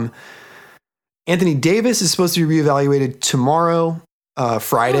 Anthony Davis is supposed to be reevaluated tomorrow,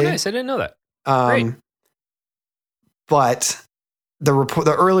 Friday. Oh, nice. I didn't know that. Great. But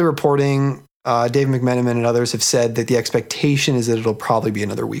the early reporting, Dave McMenamin and others have said that the expectation is that it'll probably be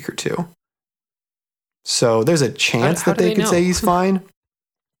another week or 2. So there's a chance that they could say he's fine.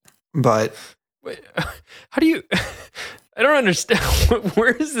 But wait, how do you? I don't understand.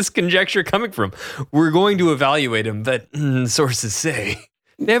 Where is this conjecture coming from? We're going to evaluate him, but sources say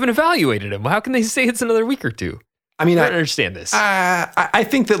they haven't evaluated him. How can they say it's another week or 2? I mean, I don't understand this. I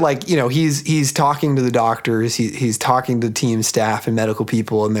think that like, you know, he's talking to the doctors, he's talking to team staff and medical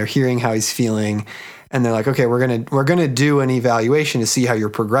people, and they're hearing how he's feeling, and they're like, okay, we're gonna do an evaluation to see how you're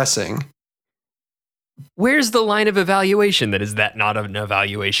progressing. Where's the line of evaluation that is that not an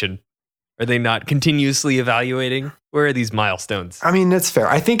evaluation? Are they not continuously evaluating? Where are these milestones? I mean, that's fair.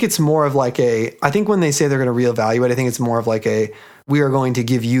 I think it's more of like I think when they say they're going to reevaluate, I think it's more of like we are going to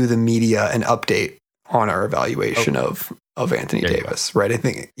give you the media an update on our evaluation of Anthony Davis, right? I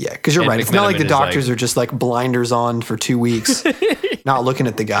think, yeah, because you're right. It's not like the doctors are just like blinders on for 2 weeks, not looking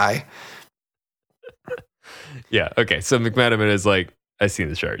at the guy. Yeah. Okay. So McMenamin is like, I've seen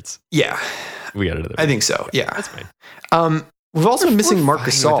the charts. Yeah. We got another. I think so. Yeah. That's fine. We've also been missing Marc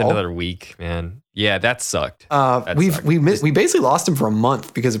Gasol. Another week, man. Yeah, that sucked. We basically lost him for a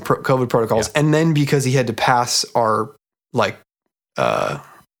month because of COVID protocols, and then because he had to pass our like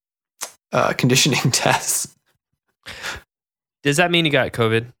conditioning tests. Does that mean he got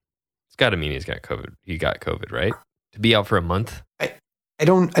COVID? It's got to mean he's got COVID. He got COVID, right? To be out for a month? I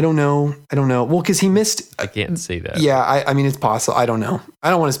don't know. Well, because he missed. I can't say that. Yeah, I mean, it's possible. I don't know. I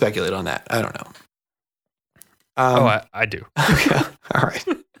don't want to speculate on that. I don't know. I do. Okay. All right.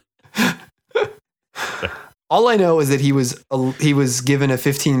 All I know is that he was given a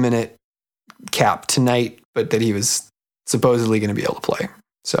 15-minute cap tonight, but that he was supposedly going to be able to play.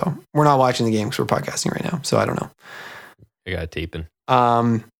 So we're not watching the game because we're podcasting right now. So I don't know. I got taping.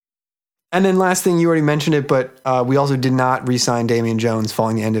 And then last thing, you already mentioned it, but we also did not re-sign Damian Jones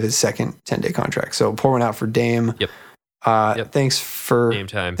following the end of his second 10-day contract. So pour one out for Dame. Yep. Thanks for Game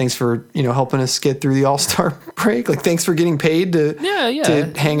time. Thanks for helping us get through the All-Star break. Like, thanks for getting paid to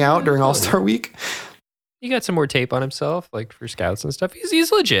hang out during All-Star week. He got some more tape on himself, like for scouts and stuff.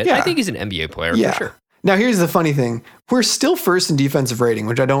 He's legit. Yeah. I think he's an NBA player for sure. Now here's the funny thing: we're still first in defensive rating,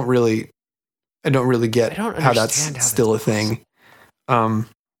 which I don't really get how that's still a thing. I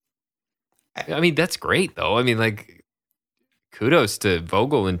mean, that's great though. I mean, like, kudos to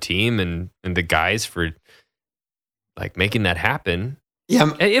Vogel and team and the guys for like making that happen.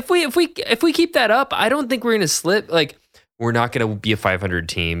 Yeah. If we keep that up, I don't think we're going to slip. Like, we're not going to be a 500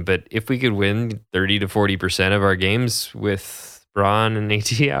 team, but if we could win 30 to 40% of our games with Braun and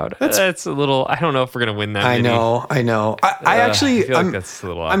AD out. That's a little. I don't know if we're gonna win that. I know. I actually, feel like that's a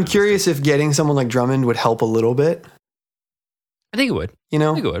little. I'm curious if getting someone like Drummond would help a little bit. I think it would. You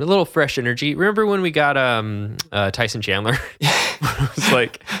know, I think it would. A little fresh energy. Remember when we got Tyson Chandler? It was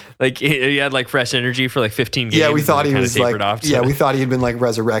like he had like fresh energy for like 15 games. Yeah, we thought he was like. Off, yeah, we thought he had been like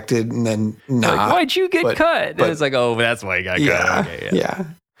resurrected, and then like, why'd you get cut? And it's like, oh, that's why he got cut. Okay, yeah.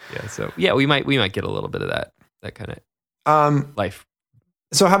 So yeah, we might get a little bit of that kind of life.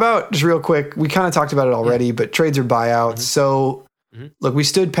 So how about just real quick? We kind of talked about it already, but trades or buyouts. So look, we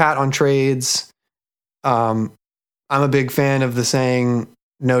stood pat on trades. I'm a big fan of the saying,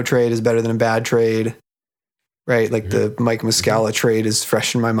 no trade is better than a bad trade, right? Like the Mike Muscala trade is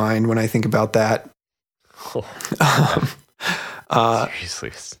fresh in my mind when I think about that.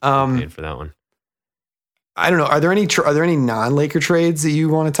 Seriously, I'm for that one. I don't know. Are there any non-Laker trades that you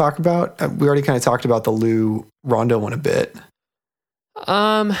want to talk about? We already kind of talked about the Lou Rondo one a bit.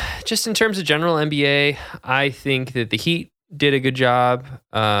 Just in terms of general NBA, I think that the Heat did a good job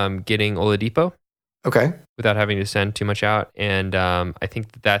getting Oladipo. Okay. Without having to send too much out. And I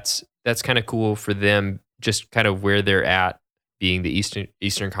think that's kind of cool for them, just kind of where they're at, being the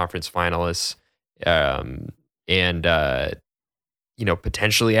Eastern Conference finalists, and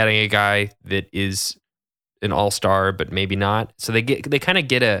potentially adding a guy that is an all-star, but maybe not. So they kind of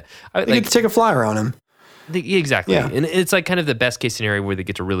get a... They get to take a flyer on him. Exactly. Yeah. And it's like kind of the best case scenario where they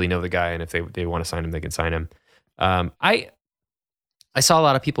get to really know the guy, and if they want to sign him, they can sign him. I saw a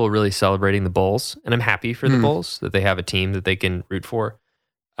lot of people really celebrating the Bulls, and I'm happy for the Bulls that they have a team that they can root for.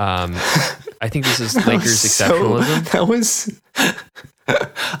 I think this is Lakers exceptionalism.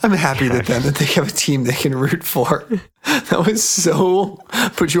 I'm happy that they have a team they can root for. That was so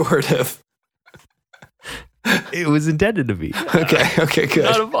pejorative. It was intended to be. Okay,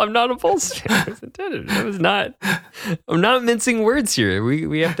 good. I'm not a Bulls fan. It was intended. It was not. I'm not mincing words here.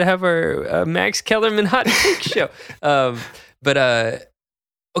 We have to have our Max Kellerman hot take show.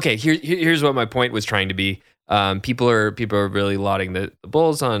 Okay. Here's what my point was trying to be. People are really lauding the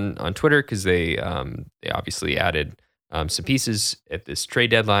Bulls on Twitter because they obviously added some pieces at this trade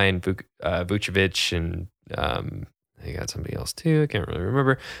deadline. Vucevic and they got somebody else too. I can't really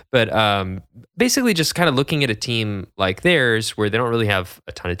remember. But basically, just kind of looking at a team like theirs where they don't really have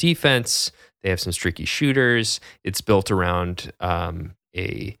a ton of defense. They have some streaky shooters. It's built around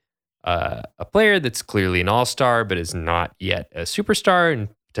a player that's clearly an all-star, but is not yet a superstar and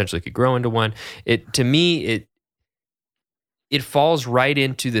potentially could grow into one. To me, it falls right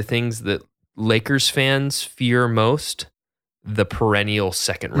into the things that Lakers fans fear most: the perennial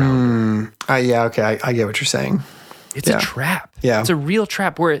second round. Yeah, okay, I get what you're saying. It's a trap. Yeah, it's a real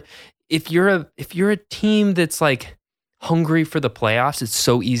trap. Where if you're a team that's like hungry for the playoffs, it's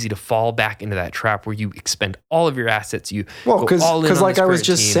so easy to fall back into that trap where you expend all of your assets. Because like I was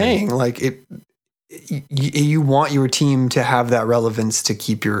just saying, like you want your team to have that relevance to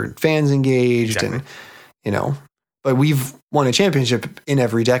keep your fans engaged, exactly. And but we've won a championship in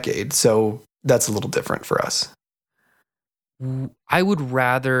every decade, so that's a little different for us. I would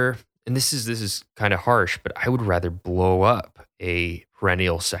rather, and this is kind of harsh, but I would rather blow up a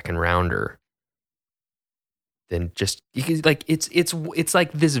perennial second rounder than just, like it's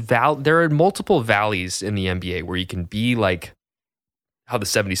like this there are multiple valleys in the NBA where you can be like how the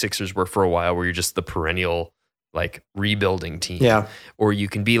 76ers were for a while, where you're just the perennial like rebuilding team. Yeah. Or you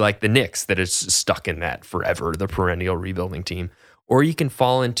can be like the Knicks that is stuck in that forever, the perennial rebuilding team. Or you can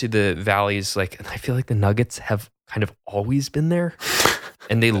fall into the valleys, like I feel like the Nuggets have kind of always been there,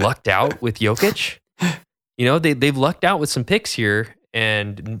 and they lucked out with Jokic. They've lucked out with some picks here,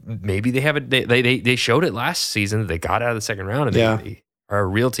 and maybe they haven't. They showed it last season that they got out of the second round, and they are a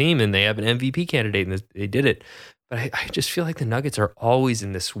real team, and they have an MVP candidate, and they did it. But I just feel like the Nuggets are always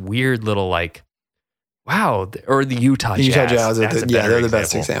in this weird little like, wow, or the Utah Jazz. Utah Jazz, they're the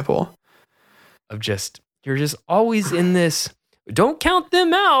best example of you're just always in this. Don't count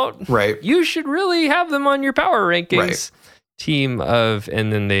them out. Right. You should really have them on your power rankings team of,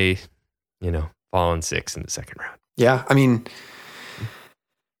 and then they, fall in 6 in the second round. Yeah. I mean,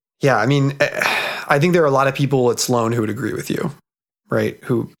 I think there are a lot of people at Sloan who would agree with you, right?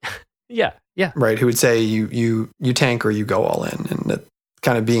 Yeah. Right. Who would say you tank or you go all in, and that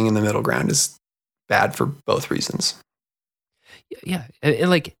kind of being in the middle ground is bad for both reasons. Yeah.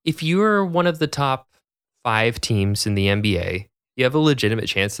 And like, if you're one of the top 5 teams in the NBA, you have a legitimate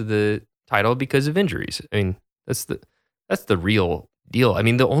chance of the title because of injuries. I mean, that's the real deal. I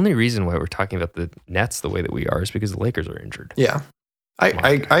mean, the only reason why we're talking about the Nets the way that we are is because the Lakers are injured. Yeah.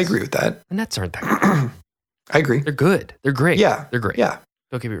 I agree with that. The Nets aren't that good. I agree. They're good. They're great. Yeah. They're great. Yeah.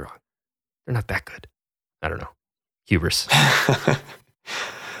 Don't get me wrong. They're not that good. I don't know. Hubris.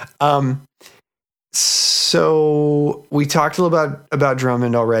 So we talked a little about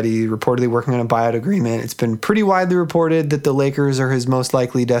Drummond already, reportedly working on a buyout agreement. It's been pretty widely reported that the Lakers are his most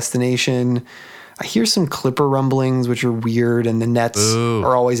likely destination. I hear some Clipper rumblings, which are weird, and the Nets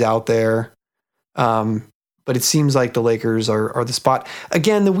are always out there. But it seems like the Lakers are the spot.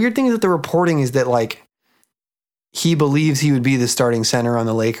 Again, the weird thing is that the reporting is that like he believes he would be the starting center on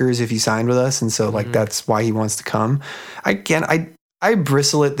the Lakers if he signed with us. And so like that's why he wants to come. I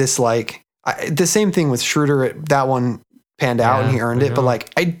bristle at this like the same thing with Schroeder. That one panned out and he earned it. But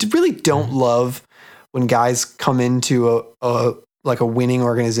like I really don't love when guys come into a winning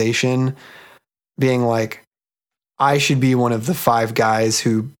organization being like, I should be one of the 5 guys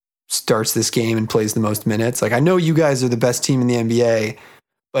who starts this game and plays the most minutes. Like I know you guys are the best team in the NBA,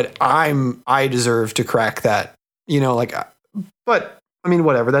 but I deserve to crack that, but I mean,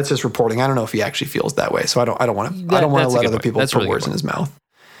 whatever, that's just reporting. I don't know if he actually feels that way. So I don't want to let other people put words in his mouth.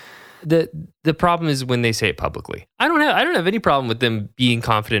 The problem is when they say it publicly. I don't have any problem with them being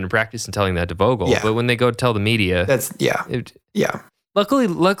confident in practice and telling that to Vogel, but when they go tell the media,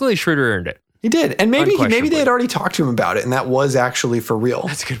 Luckily Schroeder earned it. He did. And maybe they had already talked to him about it and that was actually for real.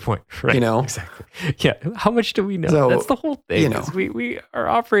 That's a good point. Right. Exactly. Yeah. How much do we know? So, that's the whole thing. We are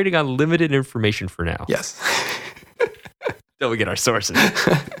operating on limited information for now. Yes. Till we get our sources.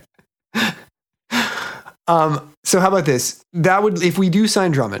 So how about this? That would, if we do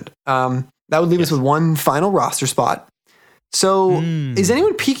sign Drummond, that would leave us with one final roster spot. So is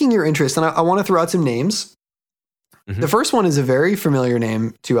anyone piquing your interest? And I want to throw out some names. The first one is a very familiar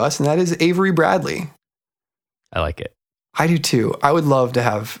name to us, and that is Avery Bradley. I like it. I do too. I would love to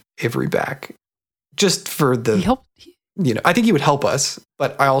have Avery back, just for the. I think he would help us,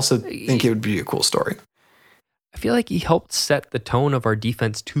 but I also think it would be a cool story. I feel like he helped set the tone of our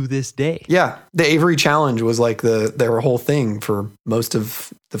defense to this day. Yeah, the Avery Challenge was like their whole thing for most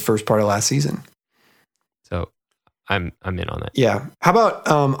of the first part of last season. So, I'm in on that. Yeah. How about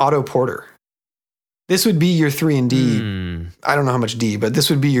Otto Porter? This would be your 3 and D. I don't know how much D, but this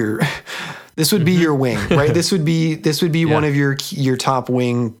would be your your wing, right? This would be one of your top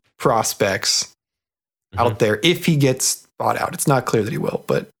wing prospects out there if he gets bought out. It's not clear that he will,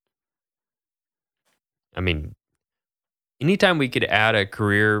 but I mean, anytime we could add a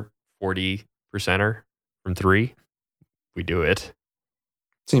career 40%er from 3, we do it.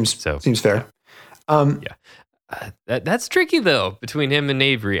 Seems fair. That's tricky though. Between him and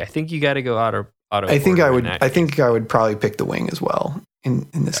Avery, I think you got to go Otto. I think I would probably pick the wing as well in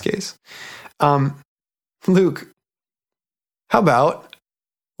this case. Luke, how about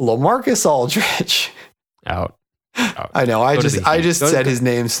LaMarcus Aldridge? Out. I know. I just said his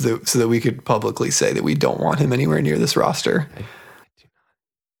name so that we could publicly say that we don't want him anywhere near this roster.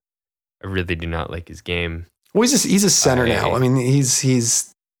 I really do not like his game. Well, he's a center now. I mean,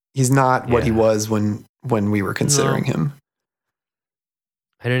 he's not what he was when we were considering him.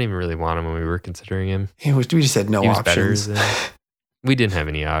 I didn't even really want him when we were considering him. We just had no options. We didn't have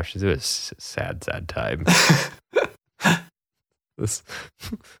any options. It was a sad, sad time.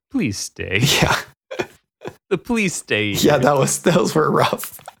 Please stay. Yeah. Please stay. Yeah, those were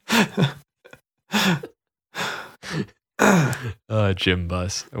rough. Jim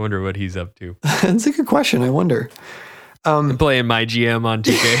Buss. I wonder what he's up to. That's a good question. I wonder. I'm playing my GM on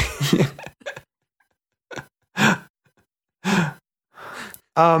 2K.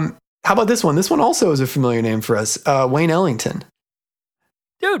 How about this one? This one also is a familiar name for us. Wayne Ellington.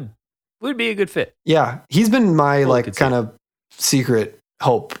 Dude, would be a good fit. Yeah. He's been my kind of secret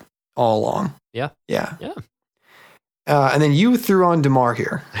hope all along. Yeah. Yeah. Yeah. And then you threw on DeMar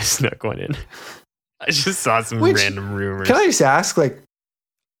here. I snuck one in. I just saw some random rumors. Can I just ask,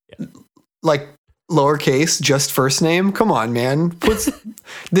 lowercase, just first name? Come on, man.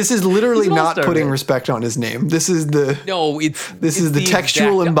 This is literally not putting respect on his name. This is the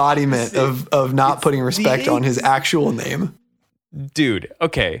textual embodiment of not putting respect on his actual name. Dude,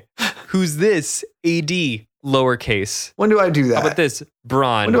 okay. Who's this? AD, lowercase. When do I do that? How about this?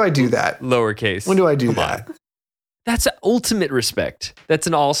 Bron. When do I do that? Lowercase. When do I do that? That's ultimate respect. That's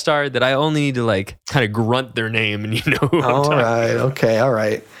an all-star that I only need to kind of grunt their name and who I'm talking about. Okay, all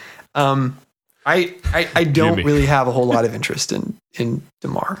right. I don't really have a whole lot of interest in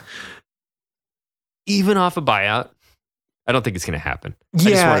DeMar. Even off a buyout, I don't think it's going to happen.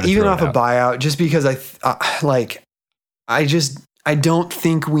 Yeah, even off a buyout, just because I don't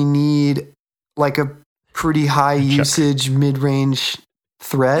think we need a pretty high usage mid-range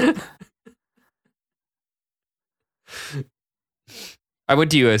threat. I went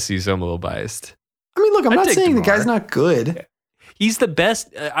to USC, so I'm a little biased. I mean, look, I'm not saying DeMar. The guy's not good. He's the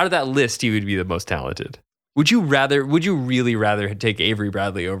best out of that list. He would be the most talented. Would you really rather take Avery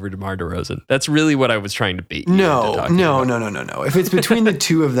Bradley over DeMar DeRozan? That's really what I was trying to beat. No. If it's between the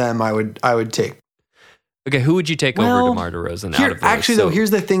two of them, I would take. Okay, who would you take over DeMar DeRozan? Here, actually,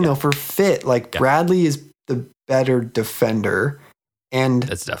 here's the thing, though. For fit, Bradley is the better defender, and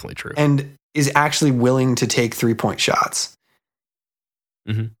that's definitely true, and is actually willing to take 3-point shots.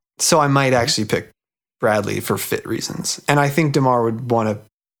 Mm-hmm. So I might actually pick Bradley for fit reasons, and I think DeMar would want to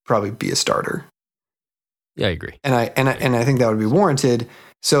probably be a starter. Yeah, I agree. And I think that would be warranted.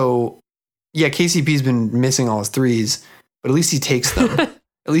 So, yeah, KCP's been missing all his threes, but at least he takes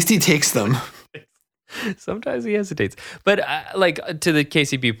them. Sometimes he hesitates. But to the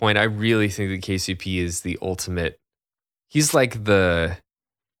KCP point, I really think that KCP is the ultimate. He's like the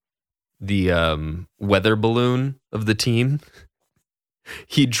weather balloon of the team.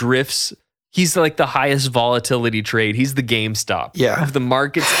 He drifts. He's like the highest volatility trade. He's the GameStop. Yeah. If the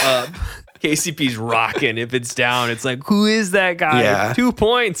market's up, KCP's rocking. If it's down, it's like, who is that guy? Yeah. 2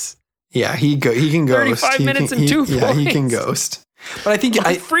 points. Yeah, he can ghost. 35 minutes and 2 points. Yeah, he can ghost. But I think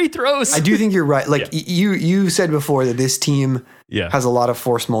free throws. I do think you're right. Like you said before that this team has a lot of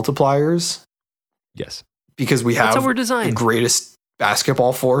force multipliers. Yes. Because we have That's how we're designed. The greatest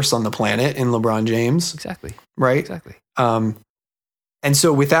basketball force on the planet in LeBron James. Exactly. Right? Exactly. And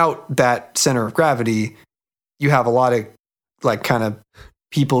so without that center of gravity, you have a lot of kind of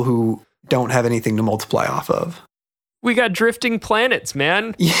people who don't have anything to multiply off of. We got drifting planets,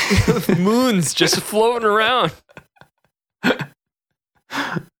 man. Moons just floating around.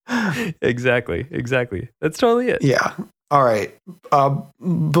 Exactly. That's totally it. Yeah. All right.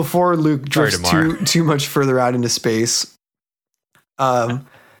 Before Luke drifts too much further out into space,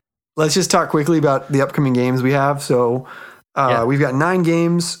 let's just talk quickly about the upcoming games we have. So we've got 9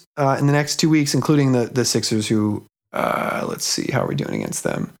 games in the next 2 weeks, including the Sixers, who let's see, how are we doing against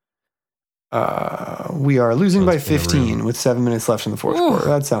them? We are losing by 15 with 7 minutes left in the fourth quarter.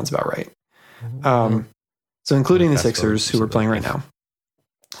 That sounds about right. So including the Sixers, who we're playing right now.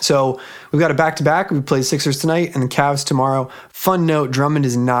 So we've got a back-to-back. We play Sixers tonight and the Cavs tomorrow. Fun note, Drummond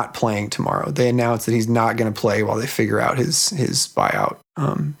is not playing tomorrow. They announced that he's not going to play while they figure out his buyout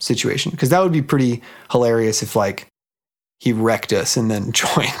situation. Because that would be pretty hilarious if he wrecked us and then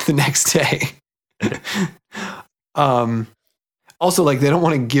joined the next day. Also, they don't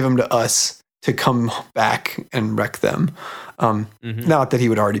want to give him to us to come back and wreck them. Not that he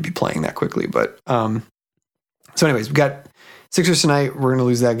would already be playing that quickly, but so anyways, we got Sixers tonight. We're going to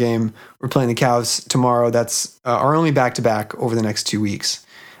lose that game. We're playing the Cavs tomorrow. That's our only back-to-back over the next 2 weeks.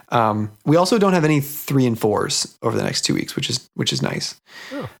 We also don't have any 3 and 4s over the next 2 weeks, which is nice.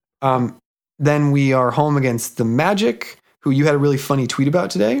 Oh. Then we are home against the Magic, who you had a really funny tweet about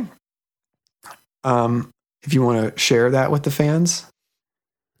today. If you want to share that with the fans.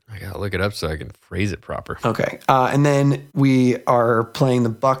 I got to look it up so I can phrase it proper. Okay. And then we are playing the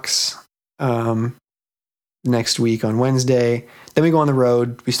Bucks next week on Wednesday. Then we go on the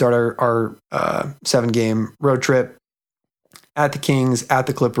road. We start our 7-game road trip at the Kings, at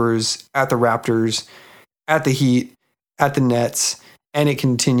the Clippers, at the Raptors, at the Heat, at the Nets, and it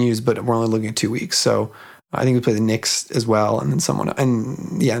continues, but we're only looking at 2 weeks. So I think we play the Knicks as well, and then someone else.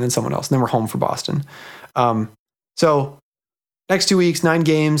 And then we're home for Boston. So next 2 weeks, 9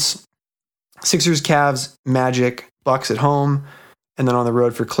 games, Sixers, Cavs, Magic, Bucks at home, and then on the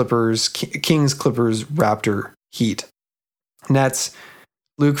road for Clippers, Kings, Clippers, Raptor, Heat, Nets.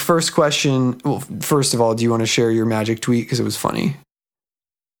 Luke, first question. Well, first of all, do you want to share your Magic tweet? Because it was funny.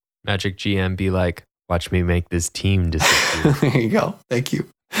 Magic GM be like, watch me make this team disappear. There you go. Thank you.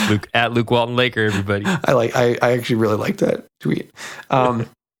 Luke at Luke Walton Laker, everybody. I actually really like that tweet.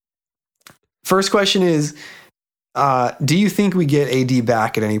 First question is, do you think we get AD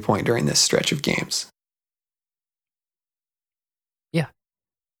back at any point during this stretch of games? Yeah.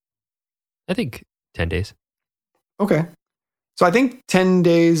 I think 10 days. Okay. So I think 10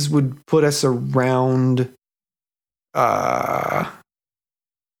 days would put us around, I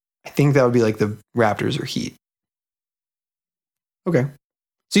think that would be the Raptors or Heat. Okay.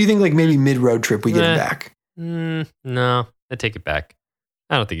 So you think maybe mid-road trip we get him back? No, I take it back.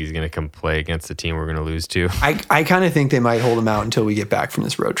 I don't think he's going to come play against the team we're going to lose to. I kind of think they might hold him out until we get back from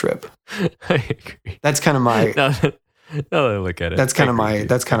this road trip. I agree. That's kind of my. Now that I look at it, that's kind of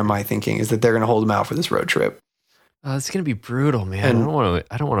my thinking is that they're going to hold him out for this road trip. It's going to be brutal, man. And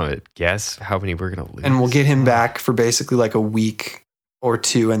I don't want to guess how many we're going to lose. And we'll get him back for basically a week or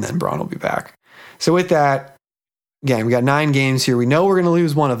 2, and then Braun will be back. So with that, again, we got 9 games here. We know we're going to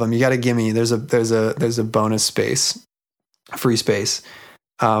lose one of them. You got to give me. There's a bonus space, free space.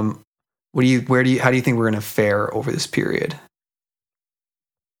 How do you think we're going to fare over this period?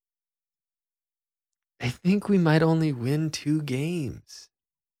 I think we might only win 2 games.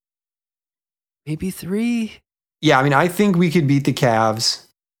 Maybe 3. Yeah, I mean, I think we could beat the Cavs.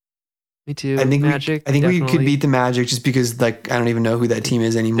 Me too. I think Magic. we could beat the Magic just because like I don't even know who that team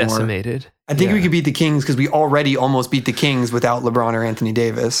is anymore. Decimated. I think we could beat the Kings because we already almost beat the Kings without LeBron or Anthony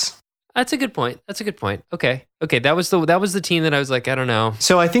Davis. That's a good point. Okay. That was the team that I was like, I don't know.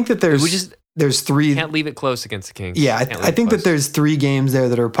 So I think that there's 3. Can't leave it close against the Kings. Yeah, I think that there's 3 games there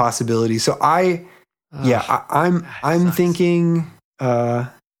that are possibilities. So I'm thinking.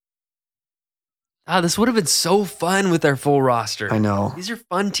 This would have been so fun with our full roster. I know. These are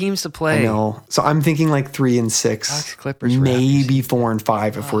fun teams to play. I know. So I'm thinking like 3 and 6, Bucks, Clippers, maybe Raptors. 4 and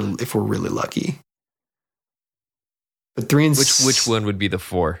 5 if we're really lucky. But 3 and which one would be the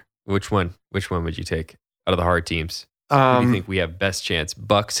 4? Which one would you take out of the hard teams? Who do you think we have best chance?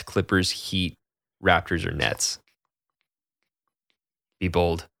 Bucks, Clippers, Heat, Raptors, or Nets? Be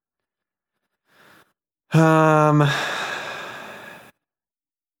bold.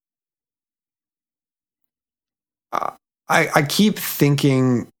 I keep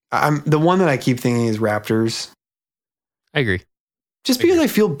thinking the one that I keep thinking is Raptors. I agree. Just because I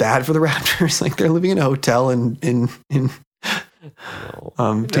feel bad for the Raptors, like they're living in a hotel in Tampa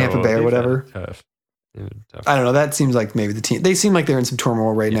Bay or whatever. Tough. I don't know. That seems like maybe the team. They seem like they're in some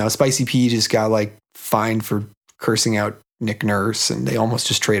turmoil right now. Spicy P just got like fined for cursing out Nick Nurse, and they almost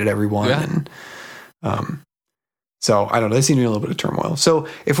just traded everyone. Yeah. And so I don't know. They seem to be in a little bit of turmoil. So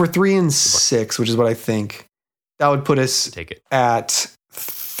if we're 3 and 6, which is what I think, that would put us at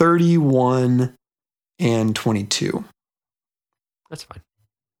 31 and 22. That's fine.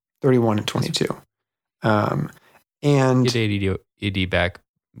 31 and 22. And get AD back,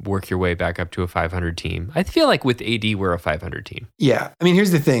 work your way back up to a 500 team. I feel like with AD, we're a 500 team. Yeah. I mean,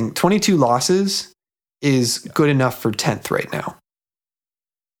 here's the thing. 22 losses is good enough for 10th right now.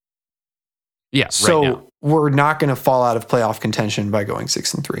 Yeah. So right now. we're not going to fall out of playoff contention by going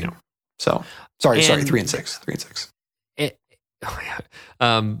 6 and 3. No. So sorry, 3 and 6. 3 and 6.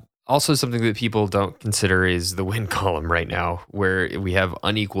 Also, something that people don't consider is the win column right now, where we have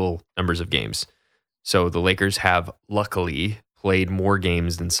unequal numbers of games. So the Lakers have luckily played more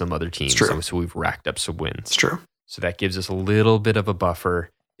games than some other teams. So we've racked up some wins. It's true. So that gives us a little bit of a buffer.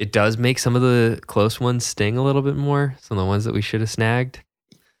 It does make some of the close ones sting a little bit more. Some of the ones that we should have snagged.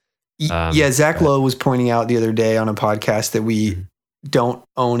 Zach Lowe was pointing out the other day on a podcast that we don't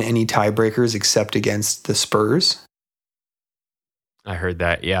own any tiebreakers except against the Spurs. I heard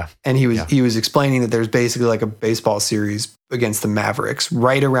that, yeah. And he was explaining that there's basically like a baseball series against the Mavericks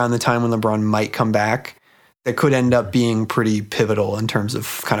right around the time when LeBron might come back that could end up being pretty pivotal in terms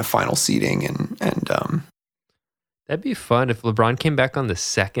of kind of final seeding and that'd be fun if LeBron came back on the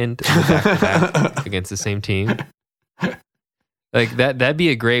second back-to-back against the same team. Like that'd be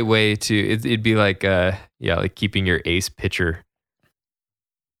a great way to it'd be like like keeping your ace pitcher.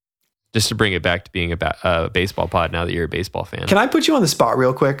 Just to bring it back to being a baseball pod now that you're a baseball fan. Can I put you on the spot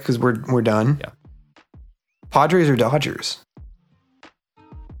real quick because we're done? Yeah. Padres or Dodgers?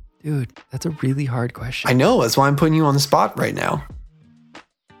 Dude, that's a really hard question. I know. That's why I'm putting you on the spot right now.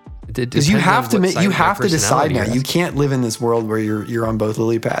 Because you have to decide now. You can't live in this world where you're on both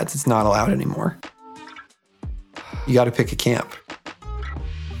lily pads. It's not allowed anymore. You got to pick a camp.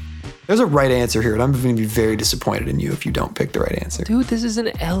 There's a right answer here, and I'm going to be very disappointed in you if you don't pick the right answer. Dude, this is an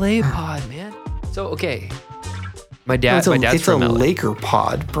LA pod, man. So, okay. My dad's from LA. It's a Laker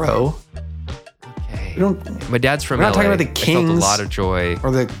pod, bro. Okay. My dad's from LA. We're not talking about the Kings. I felt a lot of joy.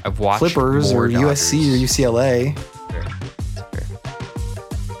 Or the I've watched Clippers or USC or UCLA. Fair.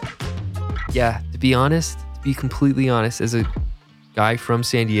 Yeah, to be completely honest, as a guy from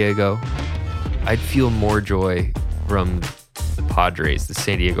San Diego, I'd feel more joy from the Padres, the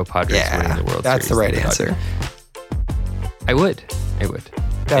San Diego Padres winning the World Series. That's the right answer. I would.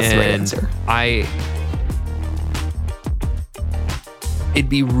 That's the right answer. It'd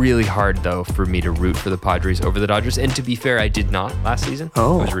be really hard, though, for me to root for the Padres over the Dodgers. And to be fair, I did not last season. I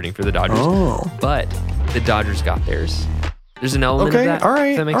was rooting for the Dodgers. But the Dodgers got theirs. There's an element of that. All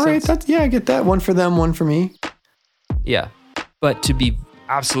right. Does that make sense? I get that. One for them, one for me. Yeah. But to be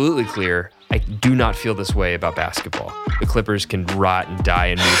absolutely clear, I do not feel this way about basketball. The Clippers can rot and die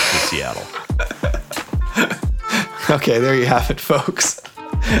and move to Seattle. Okay, there you have it, folks.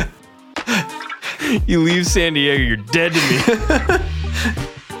 You leave San Diego, you're dead to me.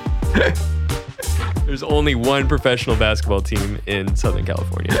 There's only one professional basketball team in Southern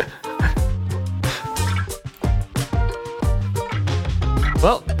California.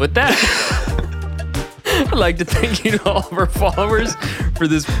 Well, with that, I'd like to thank you to all of our followers for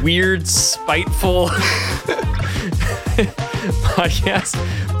this weird, spiteful podcast.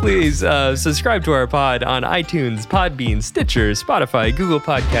 Please subscribe to our pod on iTunes, Podbean, Stitcher, Spotify, Google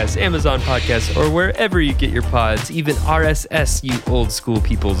Podcasts, Amazon Podcasts, or wherever you get your pods, even RSS, you old school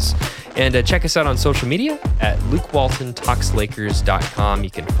peoples. And check us out on social media at LukeWaltonTalksLakers.com.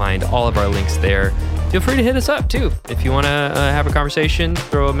 You can find all of our links there. Feel free to hit us up, too. If you want to have a conversation,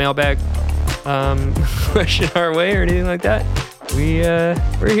 throw a mailbag question our way or anything like that, we're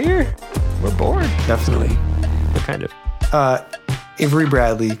here. We're bored. Definitely. We're kind of. Avery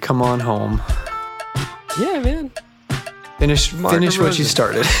Bradley, come on home. Yeah, man. Finish what you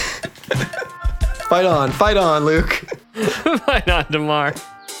started. Fight on, Luke. Fight on, DeMar.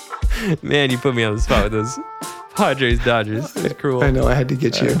 Man, you put me on the spot with those Padres Dodgers. It was cruel. I know, I had to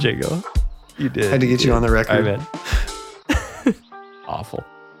get you. Jago. You did. I had to get you on the record. I bet. Awful.